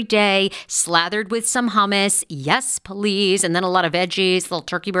 every day, slathered with some hummus. Yes, please. And then a lot of veggies, a little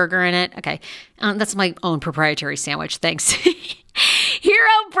turkey burger in it. Okay. That's my own proprietary sandwich. Thanks.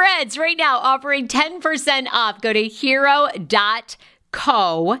 Hero Breads right now offering 10% off. Go to hero.co.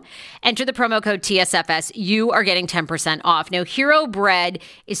 Enter the promo code TSFS. You are getting 10% off. Now, Hero Bread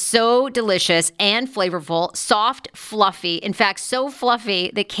is so delicious and flavorful, soft, fluffy. In fact, so fluffy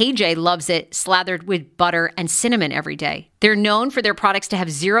that KJ loves it slathered with butter and cinnamon every day. They're known for their products to have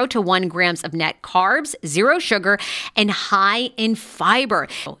 0 to 1 grams of net carbs, 0 sugar, and high in fiber.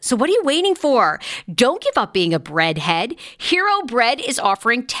 So what are you waiting for? Don't give up being a breadhead. Hero Bread is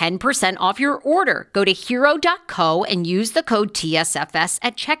offering 10% off your order. Go to hero.co and use the code TSFS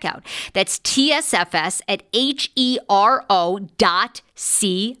at checkout. That's TSFS at HERO.CO.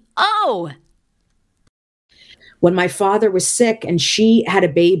 When my father was sick and she had a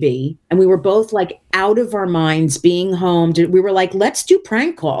baby and we were both like out of our minds being home, we were like, let's do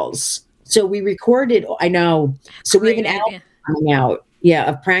prank calls. So we recorded, I know. So we have an album coming out,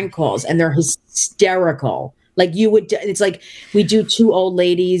 of prank calls, and they're hysterical. Like it's like we do 2 old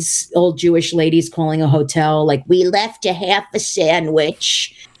Jewish ladies calling a hotel. Like, we left a half a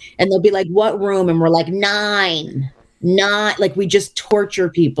sandwich, and they'll be like, what room? And we're like, 9. Like, we just torture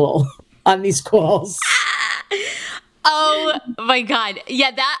people on these calls. Oh my God.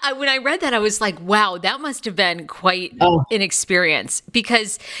 Yeah, when I read that, I was like, wow, that must have been quite an experience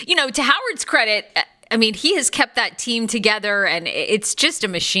because, to Howard's credit, I mean, he has kept that team together and it's just a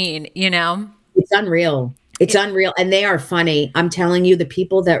machine, It's unreal. It's unreal. And they are funny. I'm telling you, the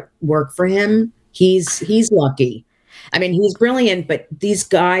people that work for him, he's lucky. I mean, he's brilliant, but these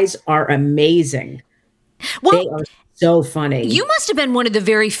guys are amazing. Well, they are so funny. You must have been one of the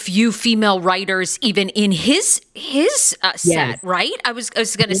very few female writers even in his set, right? I was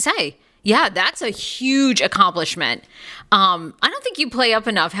going to say, yeah, that's a huge accomplishment. I don't think you play up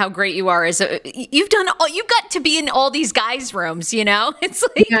enough how great you are you've got to be in all these guys' rooms, It's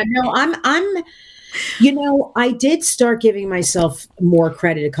like, yeah, no, I did start giving myself more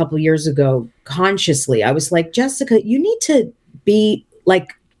credit a couple years ago consciously. I was like, Jessica, you need to be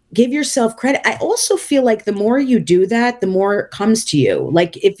like, give yourself credit. I also feel like the more you do that, the more it comes to you.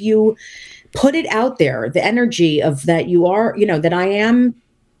 Like, if you put it out there, the energy of that you are, that I am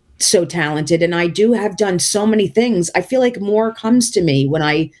so talented and I have done so many things. I feel like more comes to me when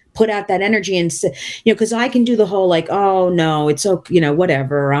I put out that energy and, because I can do the whole like, oh no, it's okay,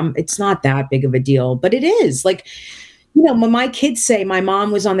 whatever. It's not that big of a deal, but it is like, when my kids say my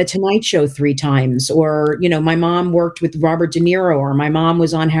mom was on the Tonight Show 3 times, or, my mom worked with Robert De Niro, or my mom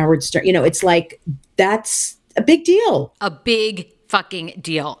was on Howard Stern, it's like, that's a big deal. A big fucking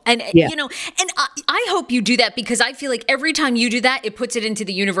deal. And, Yeah. you know, and I hope you do that, because I feel like every time you do that, it puts it into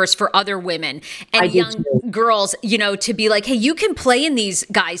the universe for other women I and do young too. girls, you know, to be like, hey, you can play in these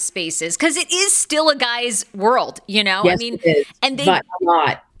guys' spaces, because it is still a guy's world, you know? Yes, I mean, it is. and they, But a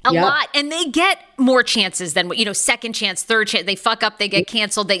lot. a Yep. lot, and they get more chances than, you know, second chance, third chance. They fuck up, they get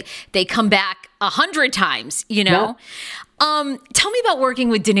canceled, they come back 100 times, you know. Yep. Tell me about working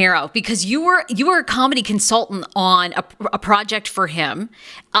with De Niro, because you were a comedy consultant on a project for him.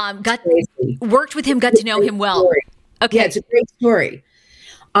 Crazy. Worked with him, got to know him well. Story. Okay, Yeah, it's a great story.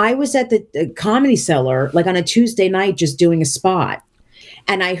 I was at the Comedy Cellar like on a Tuesday night just doing a spot,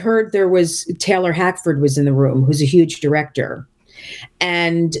 and I heard there was Taylor Hackford was in the room, who's a huge director.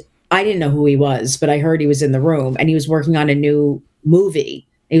 And I didn't know who he was, but I heard he was in the room, and he was working on a new movie.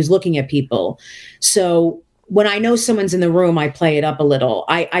 He was looking at people. So when I know someone's in the room, I play it up a little.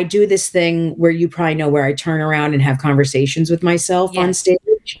 I do this thing where you probably know, where I turn around and have conversations with myself on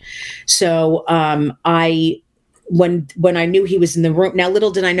stage. So when I knew he was in the room, now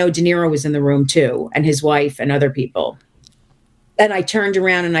little did I know De Niro was in the room too, and his wife and other people. And I turned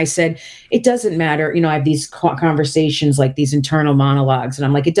around and I said, it doesn't matter. You know, I have these conversations, like these internal monologues. And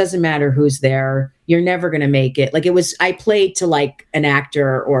I'm like, it doesn't matter who's there. You're never going to make it. Like I played to like an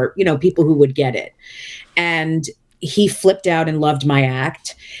actor or, you know, people who would get it. And he flipped out and loved my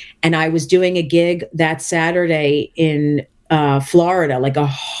act. And I was doing a gig that Saturday in Florida, like a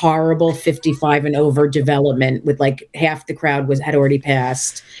horrible 55 and over development with like half the crowd had already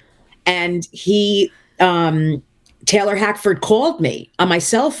passed. And Taylor Hackford called me on my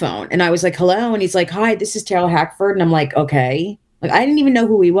cell phone, and I was like, hello. And he's like, hi, this is Taylor Hackford. And I'm like, okay. Like, I didn't even know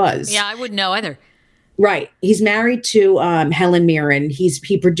who he was. Yeah, I wouldn't know either. Right. He's married to Helen Mirren.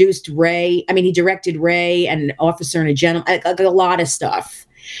 He produced Ray. I mean, he directed Ray and Officer and a Gentleman, like a lot of stuff.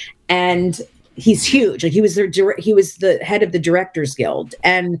 And he's huge. Like he was the head of the Directors Guild.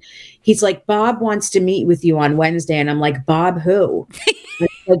 And he's like, Bob wants to meet with you on Wednesday. And I'm like, Bob who?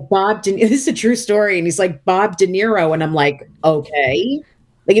 Like Bob, this is a true story. And he's like, Bob De Niro. And I'm like, okay.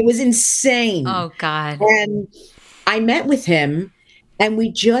 Like it was insane. Oh God. And I met with him and we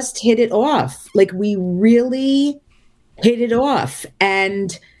just hit it off. Like we really hit it off.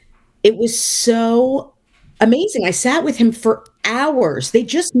 And it was so amazing. I sat with him for hours. They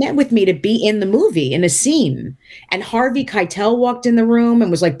just met with me to be in the movie, in a scene. And Harvey Keitel walked in the room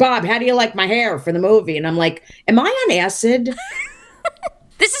and was like, Bob, how do you like my hair for the movie? And I'm like, am I on acid?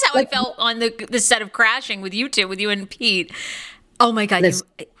 This is how I felt on the set of Crashing with you two, with you and Pete. Oh my God.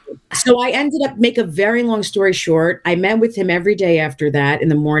 So I ended up, make a very long story short, I met with him every day after that in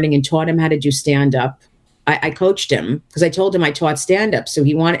the morning and taught him how to do stand-up. I coached him because I told him I taught stand-up. So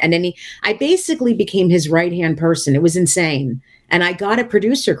he wanted, and then I basically became his right-hand person. It was insane. And I got a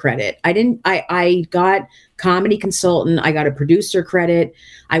producer credit. I got comedy consultant. I got a producer credit.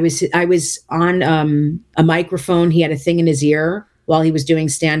 I was on a microphone. He had a thing in his ear while he was doing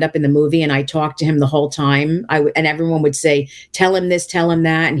stand-up in the movie. And I talked to him the whole time. And everyone would say, tell him this, tell him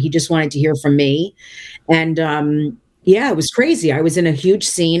that. And he just wanted to hear from me. And yeah, it was crazy. I was in a huge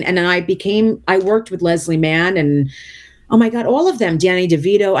scene. And then I worked with Leslie Mann and, oh my God, all of them, Danny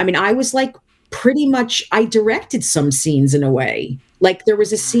DeVito. I mean, I was like, pretty much, I directed some scenes in a way. Like there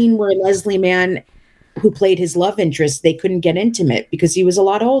was a scene where Leslie Mann, who played his love interest, they couldn't get intimate because he was a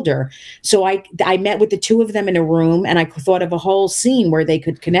lot older. So I met with the two of them in a room and I thought of a whole scene where they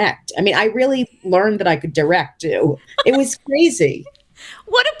could connect. I mean, I really learned that I could direct too. It was crazy.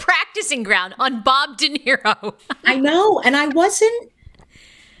 What a practicing ground on Bob De Niro. I know. And I wasn't,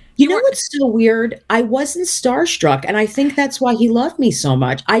 you know what's so weird? I wasn't starstruck. And I think that's why he loved me so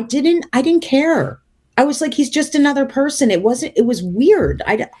much. I didn't care. I was like, he's just another person. It was weird.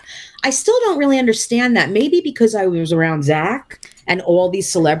 I still don't really understand that. Maybe because I was around Zach and all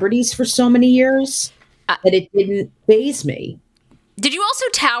these celebrities for so many years that it didn't faze me. Did you also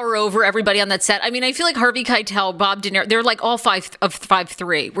tower over everybody on that set? I mean, I feel like Harvey Keitel, Bob De Niro, they're like all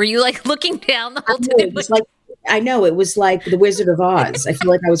 5'3". Were you like looking down the whole time? I know, it was like the Wizard of Oz. I feel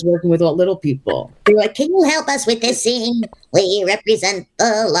like I was working with all little people. They were like, can you help us with this scene? We represent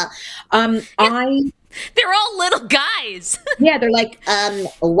the law. They're all little guys. Yeah, they're like,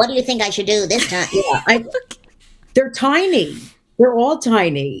 what do you think I should do this time? Yeah, they're tiny. They're all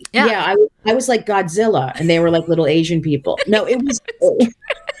tiny. Yeah, I was like Godzilla, and they were like little Asian people. No, it was... I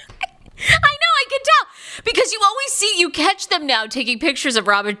know, I can tell. Because you catch them now taking pictures of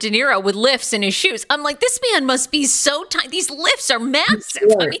Robert De Niro with lifts in his shoes. I'm like, this man must be so tiny. These lifts are massive.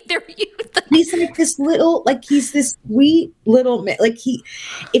 Sure. I mean, they're huge. He's like this little, like he's this sweet little man. Like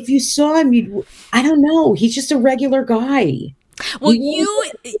if you saw him, I don't know. He's just a regular guy. Well,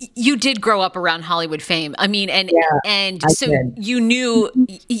 you did grow up around Hollywood fame. I mean, and so did. you knew.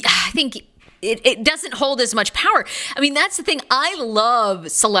 I think it doesn't hold as much power. I mean, that's the thing. I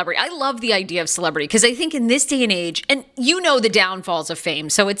love celebrity. I love the idea of celebrity because I think in this day and age, and you know the downfalls of fame,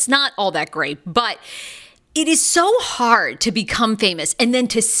 so it's not all that great, but it is so hard to become famous and then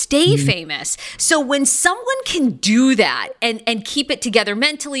to stay famous. So when someone can do that and keep it together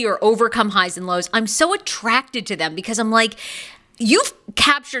mentally or overcome highs and lows, I'm so attracted to them because I'm like, you've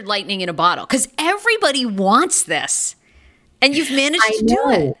captured lightning in a bottle because everybody wants this and you've managed to do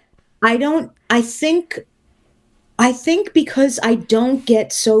it. I think because I don't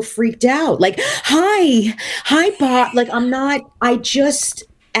get so freaked out. Like, hi, Bob. Like, I just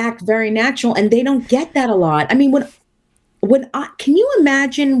act very natural, and they don't get that a lot. I mean, can you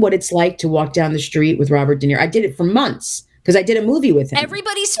imagine what it's like to walk down the street with Robert De Niro? I did it for months because I did a movie with him.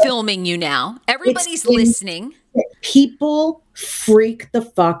 Everybody's filming you now. Everybody's listening. People freak the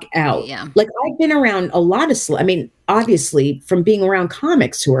fuck out. Yeah. Like, I've been around a lot of, obviously from being around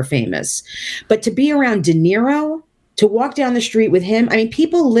comics who are famous, but to be around De Niro, to walk down the street with him, I mean,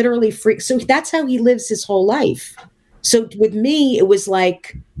 people literally freak. So that's how he lives his whole life. So with me, it was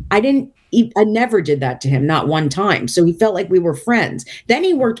like, I never did that to him, not one time. So he felt like we were friends. Then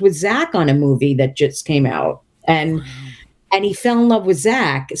he worked with Zach on a movie that just came out, and he fell in love with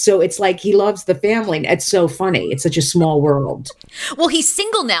Zach. So it's like he loves the family. It's so funny. It's such a small world. Well, he's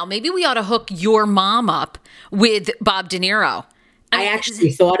single now. Maybe we ought to hook your mom up with Bob De Niro. I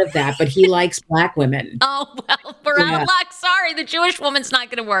actually thought of that, but he likes black women. Oh, well, we're out of luck. Sorry, the Jewish woman's not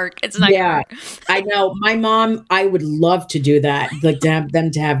going to work. It's not going to work. I know. My mom, I would love to do that, like to have them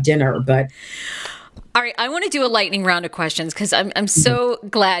to have dinner, but... All right, I want to do a lightning round of questions because I'm so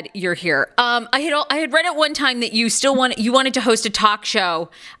glad you're here. I had read at one time that you wanted to host a talk show.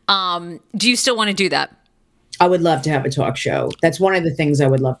 Do you still want to do that? I would love to have a talk show. That's one of the things I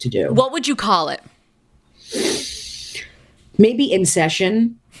would love to do. What would you call it? Maybe In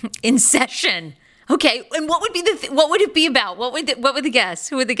Session. In Session. Okay, and what would be what would it be about? What would the guests?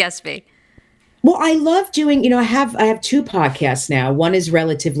 Who would the guests be? Well, I love doing, I have two podcasts now. One is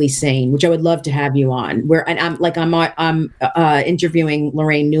Relatively Sane, which I would love to have you on. I'm interviewing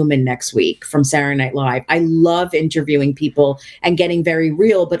Lorraine Newman next week from Saturday Night Live. I love interviewing people and getting very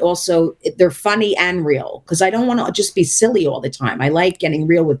real, but also they're funny and real because I don't want to just be silly all the time. I like getting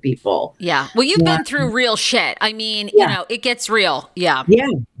real with people. Yeah. Well, you've been through real shit. I mean, it gets real. Yeah.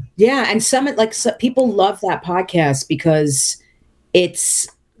 Yeah. Yeah. And people love that podcast because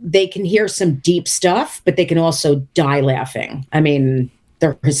they can hear some deep stuff, but they can also die laughing. I mean,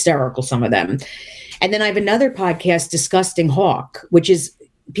 they're hysterical, some of them. And then I have another podcast, Disgusting Hawk, which is,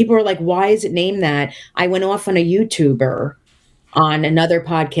 people are like, why is it named that? I went off on a YouTuber on another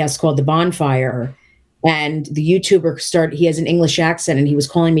podcast called The Bonfire. And the YouTuber he has an English accent and he was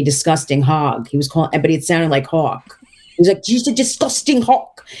calling me Disgusting Hog. But it sounded like Hawk. He was like, she's a disgusting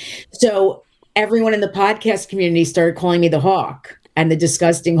hawk. So everyone in the podcast community started calling me the Hawk. And the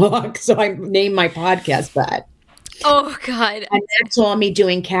Disgusting Hawk. So I named my podcast that. Oh, God. And that's all me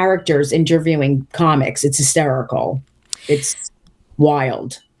doing characters, interviewing comics. It's hysterical. It's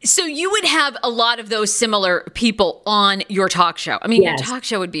wild. So you would have a lot of those similar people on your talk show. I mean, Your talk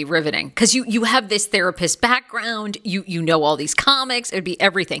show would be riveting because you have this therapist background. You know all these comics. It would be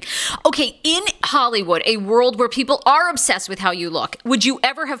everything. Okay, in Hollywood, a world where people are obsessed with how you look, would you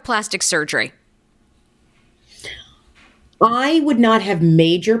ever have plastic surgery? I would not have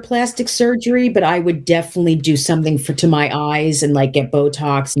major plastic surgery, but I would definitely do something to my eyes and like get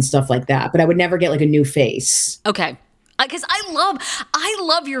Botox and stuff like that. But I would never get like a new face. Okay. Because I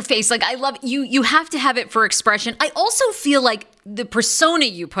love your face. Like I love you. You have to have it for expression. I also feel like the persona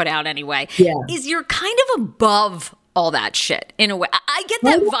you put out anyway is you're kind of above all that shit in a way. I get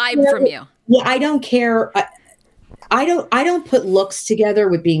that vibe from you. Yeah, I don't care. I don't put looks together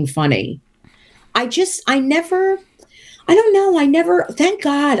with being funny. Thank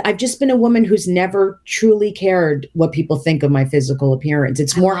God, I've just been a woman who's never truly cared what people think of my physical appearance.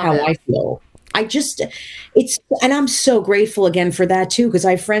 It's more how I feel. And I'm so grateful again for that too, because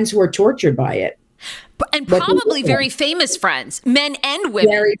I have friends who are tortured by it. And probably very famous friends, men and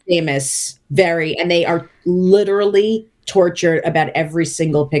women. Very famous, and they are literally tortured about every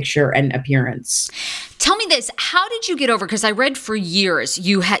single picture and appearance. Tell me this, how did you get over, because I read for years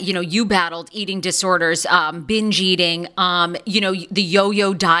you battled eating disorders, binge eating, the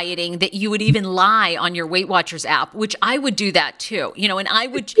yo-yo dieting, that you would even lie on your Weight Watchers app, which I would do that too, and I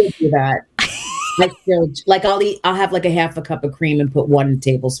would do that. I'll have like a half a cup of cream and put 1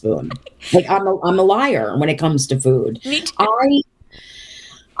 tablespoon. Like I'm a liar when it comes to food. Me too.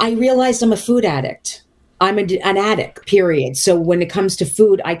 I realized I'm a food addict. I'm an addict, period. So when it comes to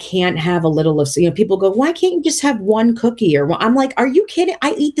food, I can't have a little of, people go, why can't you just have one cookie? I'm like, are you kidding?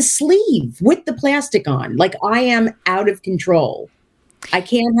 I eat the sleeve with the plastic on. Like, I am out of control. I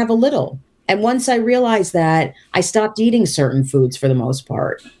can't have a little. And once I realized that, I stopped eating certain foods for the most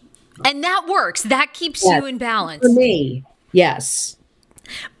part. And that works. That keeps you in balance. For me, yes.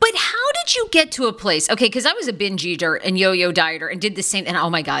 But how did you get to a place? Okay, because I was a binge eater and yo-yo dieter and did the same. And oh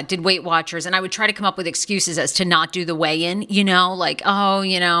my God, did Weight Watchers. And I would try to come up with excuses as to not do the weigh-in, like,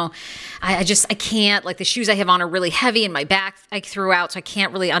 I can't. Like, the shoes I have on are really heavy and my back I threw out, so I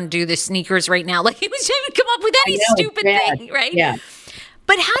can't really undo the sneakers right now. Like, it was, I would come up with any stupid thing, right? Yeah.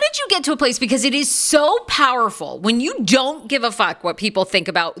 But how did you get to a place? Because it is so powerful when you don't give a fuck what people think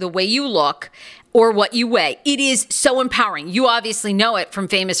about the way you look or what you weigh. It is so empowering. You obviously know it from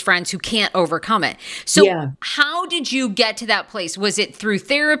famous friends who can't overcome it. So how did you get to that place? Was it through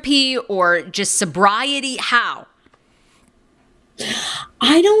therapy or just sobriety? How?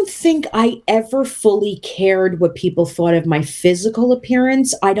 I don't think I ever fully cared what people thought of my physical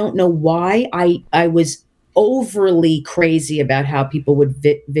appearance. I don't know why. I was overly crazy about how people would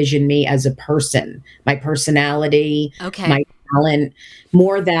vision me as a person, my personality, my talent,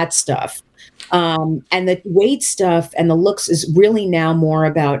 more that stuff. And the weight stuff and the looks is really now more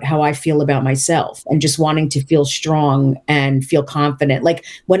about how I feel about myself and just wanting to feel strong and feel confident. Like,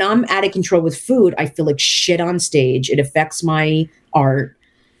 when I'm out of control with food, I feel like shit on stage. It affects my art.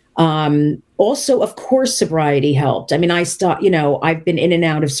 Also, of course, sobriety helped. I mean, I stopped, I've been in and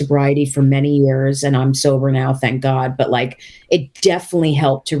out of sobriety for many years and I'm sober now, thank God. But like, it definitely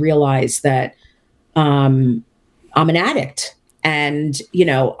helped to realize that, I'm an addict. And,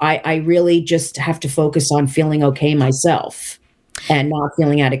 I really just have to focus on feeling okay myself and not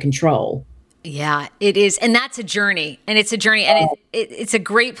feeling out of control. Yeah, it is. And that's a journey. And it's a journey. And it's a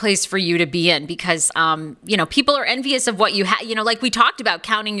great place for you to be in because, people are envious of what you have, like we talked about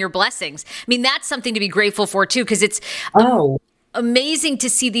counting your blessings. I mean, that's something to be grateful for too, because it's amazing to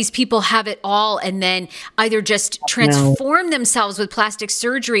see these people have it all and then either just transform themselves with plastic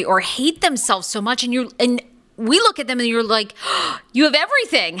surgery or hate themselves so much. And we look at them and you're like, oh, you have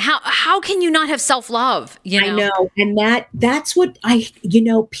everything. How can you not have self-love? I know. And that's what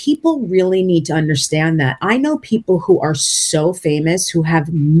people really need to understand that. I know people who are so famous, who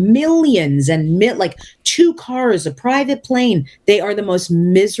have millions and like 2 cars, a private plane. They are the most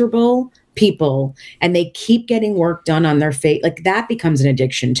miserable people and they keep getting work done on their face. Like, that becomes an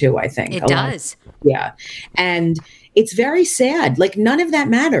addiction too, I think. It does. Yeah. And it's very sad. Like, none of that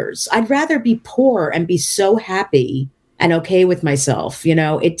matters. I'd rather be poor and be so happy and okay with myself.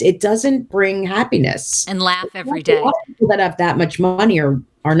 It doesn't bring happiness. And laugh every day. A lot of people that have that much money are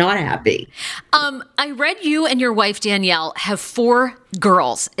not happy. I read you and your wife, Danielle, have 4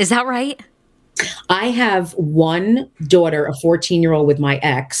 girls. Is that right? I have one daughter, a 14-year-old with my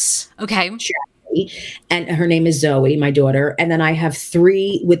ex. Okay. And her name is Zoe, my daughter. And then I have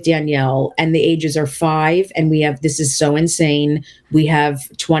 3 with Danielle, and the ages are 5. And this is so insane. We have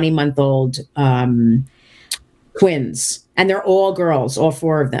 20-month-old twins, and they're all girls, all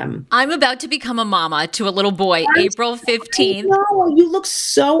 4 of them. I'm about to become a mama to a little boy, April 15th. No, you look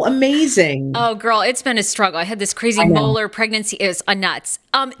so amazing. Oh, girl, it's been a struggle. I had this crazy molar pregnancy. It was nuts.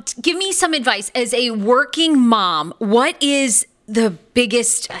 Give me some advice as a working mom. What is the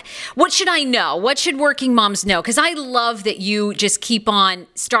biggest, what should I know? What should working moms know? Because I love that you just keep on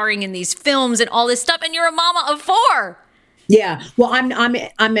starring in these films and all this stuff, and you're a mama of 4. Yeah. Well,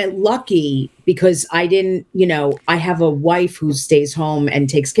 I'm lucky because I didn't, I have a wife who stays home and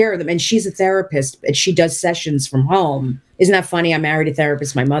takes care of them, and she's a therapist and she does sessions from home. Isn't that funny? I married a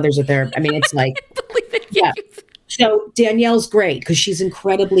therapist. My mother's a therapist. I mean, it's like, yeah. So Danielle's great because she's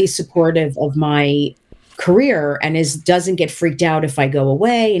incredibly supportive of my career and doesn't get freaked out if I go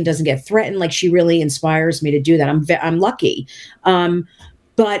away and doesn't get threatened. Like, she really inspires me to do that. I'm lucky.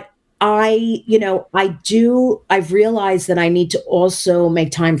 But I've realized that I need to also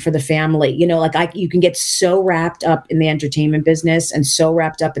make time for the family. You can get so wrapped up in the entertainment business and so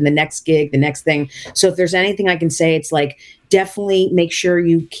wrapped up in the next gig, the next thing. So if there's anything I can say, it's like, definitely make sure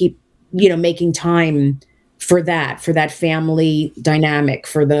you keep, making time for that family dynamic,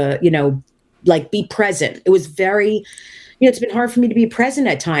 for the, be present. It was very, it's been hard for me to be present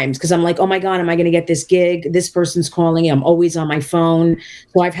at times because I'm like, oh my God, am I going to get this gig? This person's calling. I'm always on my phone.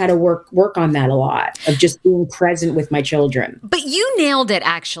 So I've had to work on that a lot of just being present with my children. But you nailed it,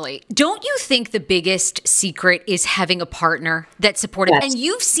 actually. Don't you think the biggest secret is having a partner that's supportive? Yes. And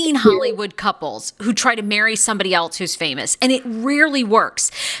you've seen Hollywood couples who try to marry somebody else who's famous, and it rarely works,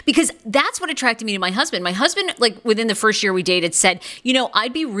 because that's what attracted me to my husband. My husband, like within the first year we dated, said,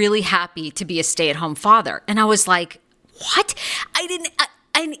 I'd be really happy to be a stay-at-home father. And I was like, what?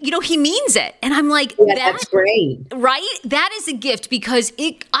 He means it. And I'm like, that's great. Right? That is a gift, because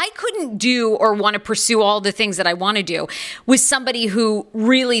I couldn't do or want to pursue all the things that I want to do with somebody who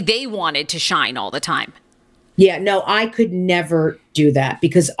really, they wanted to shine all the time. Yeah, no, I could never do that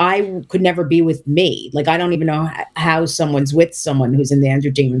because I could never be with me. Like, I don't even know how someone's with someone who's in the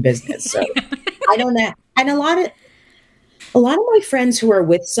entertainment business. So I don't know. And a lot of my friends who are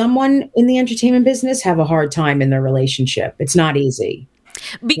with someone in the entertainment business have a hard time in their relationship. It's not easy.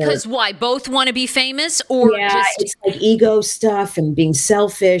 Because why? Both want to be famous, or it's like ego stuff and being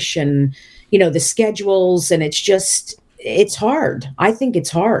selfish and, the schedules. And it's hard. I think it's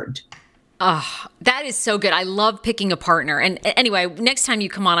hard. Oh, that is so good. I love picking a partner. And anyway, next time you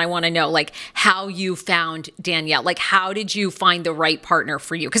come on, I want to know like how you found Danielle. Like, how did you find the right partner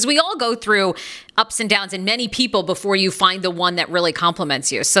for you? Because we all go through ups and downs and many people before you find the one that really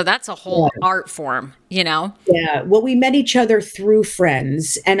complements you. So that's a whole art form, Yeah. Well, we met each other through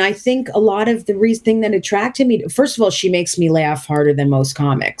friends. And I think a lot of the thing that attracted me, first of all, she makes me laugh harder than most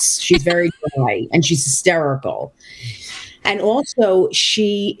comics. She's very dry and she's hysterical. And also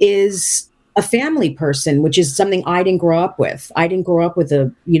she is a family person, which is something I didn't grow up with. I didn't grow up with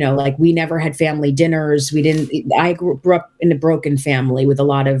we never had family dinners. I grew up in a broken family with a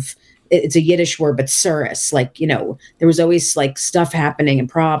lot of, it's a Yiddish word, but surus, there was always like stuff happening and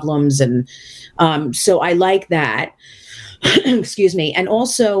problems. And so I like that. Excuse me. And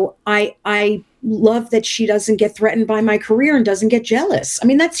also I love that she doesn't get threatened by my career and doesn't get jealous. I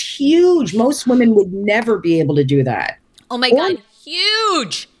mean, that's huge. Most women would never be able to do that. Oh my God.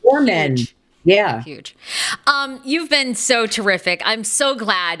 Huge. Or men. Yeah. Huge. You've been so terrific. I'm so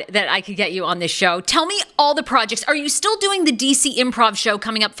glad that I could get you on this show. Tell me all the projects. Are you still doing the DC Improv show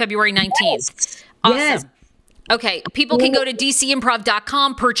coming up February 19th? Yes. Awesome. Yes. Okay. People can go to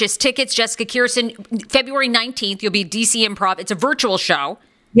dcimprov.com, purchase tickets. Jessica Kirson, February 19th, you'll be at DC Improv. It's a virtual show.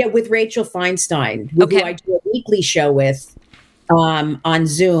 Yeah, with Rachel Feinstein, who I do a weekly show with on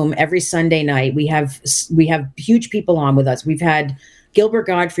Zoom every Sunday night. We have huge people on with us. We've had Gilbert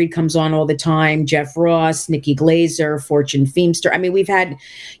Gottfried comes on all the time, Jeff Ross, Nikki Glazer, Fortune Feimster. I mean, we had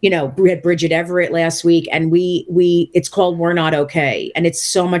Bridget Everett last week, and it's called We're Not Okay. And it's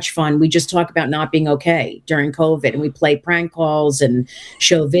so much fun. We just talk about not being okay during COVID, and we play prank calls and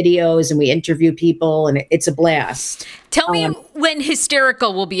show videos, and we interview people, and it's a blast. Tell me when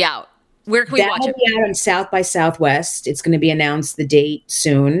Hysterical will be out. Where can we watch it? That'll be out on South by Southwest. It's going to be announced the date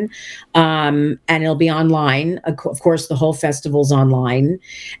soon. And it'll be online. Of course, the whole festival's online.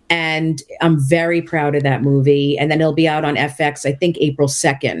 And I'm very proud of that movie. And then it'll be out on FX, I think April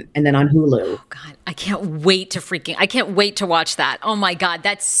 2nd, and then on Hulu. Oh, God. I can't wait to watch that. Oh, my God.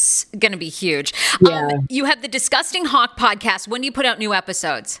 That's going to be huge. Yeah. You have the Disgusting Hawk podcast. When do you put out new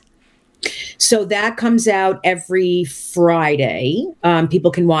episodes? So that comes out every Friday. People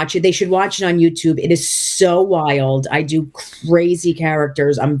can watch it. They should watch it on YouTube. It is so wild. I do crazy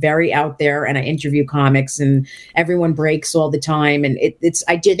characters. I'm very out there, and I interview comics, and everyone breaks all the time. And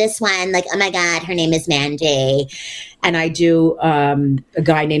I do this one, like, oh my God, her name is Mandy. And I do a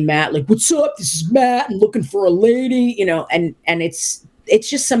guy named Matt, like, what's up? This is Matt. I'm looking for a lady, and it's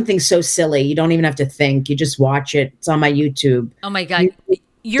just something so silly. You don't even have to think. You just watch it. It's on my YouTube. Oh my God.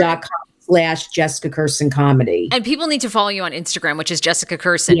 YouTube.com/Jessica Kirson comedy. And people need to follow you on Instagram, which is Jessica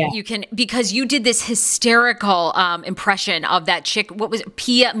Kirson. Yeah. You can, because you did this hysterical impression of that chick. What was it?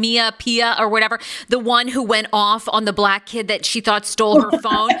 Pia, or whatever. The one who went off on the black kid that she thought stole her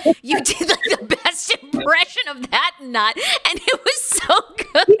phone. You did like the best impression of that nut. And it was so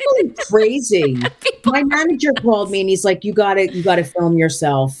good. People are crazy. My manager called me and he's like, you gotta film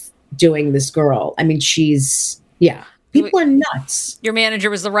yourself doing this girl. I mean, people are nuts. Your manager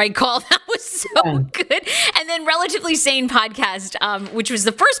was the right call. That was so good. And then Relatively Sane podcast, which was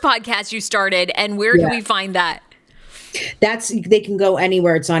the first podcast you started. And where do we find that? They can go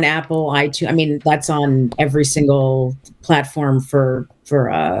anywhere. It's on Apple, iTunes. I mean, that's on every single platform for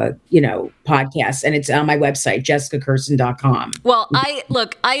podcasts, and it's on my website, jessicakirson.com. Well,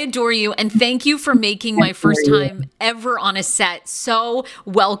 I adore you, and thank you for making my first time ever on a set so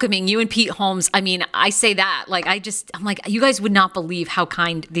welcoming. You and Pete Holmes, I mean, I say that, like, I'm like, you guys would not believe how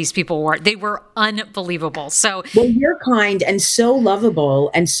kind these people were. They were unbelievable. So, well, you're kind and so lovable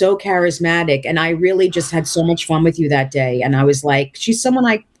and so charismatic, and I really just had so much fun with you that day. And I was like, she's someone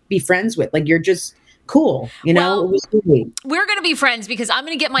I be friends with. Like, you're just cool, you know. Well, it was sweet. We're going to be friends because I'm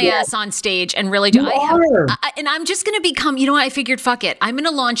going to get my ass on stage and really do. And I'm just going to become. You know what? I figured, fuck it. I'm going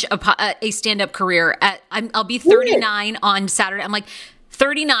to launch a stand-up career. I'll be 39 on Saturday. I'm like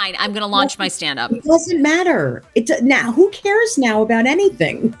 39. I'm going to launch my stand-up. It doesn't matter. Now who cares now about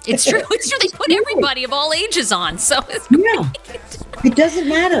anything? It's true. It's true. They put everybody of all ages on. So it's It doesn't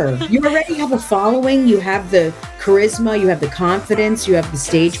matter. You already have a following. You have the charisma. You have the confidence. You have the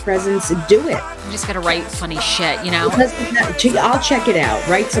stage presence. Do it. You just got to write funny shit, you know? I'll check it out.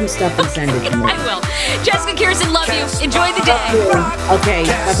 Write some stuff and send it to me. I will. Jessica Kirson, love you. Enjoy the day. Okay.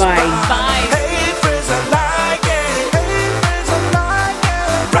 Bye-bye. Bye.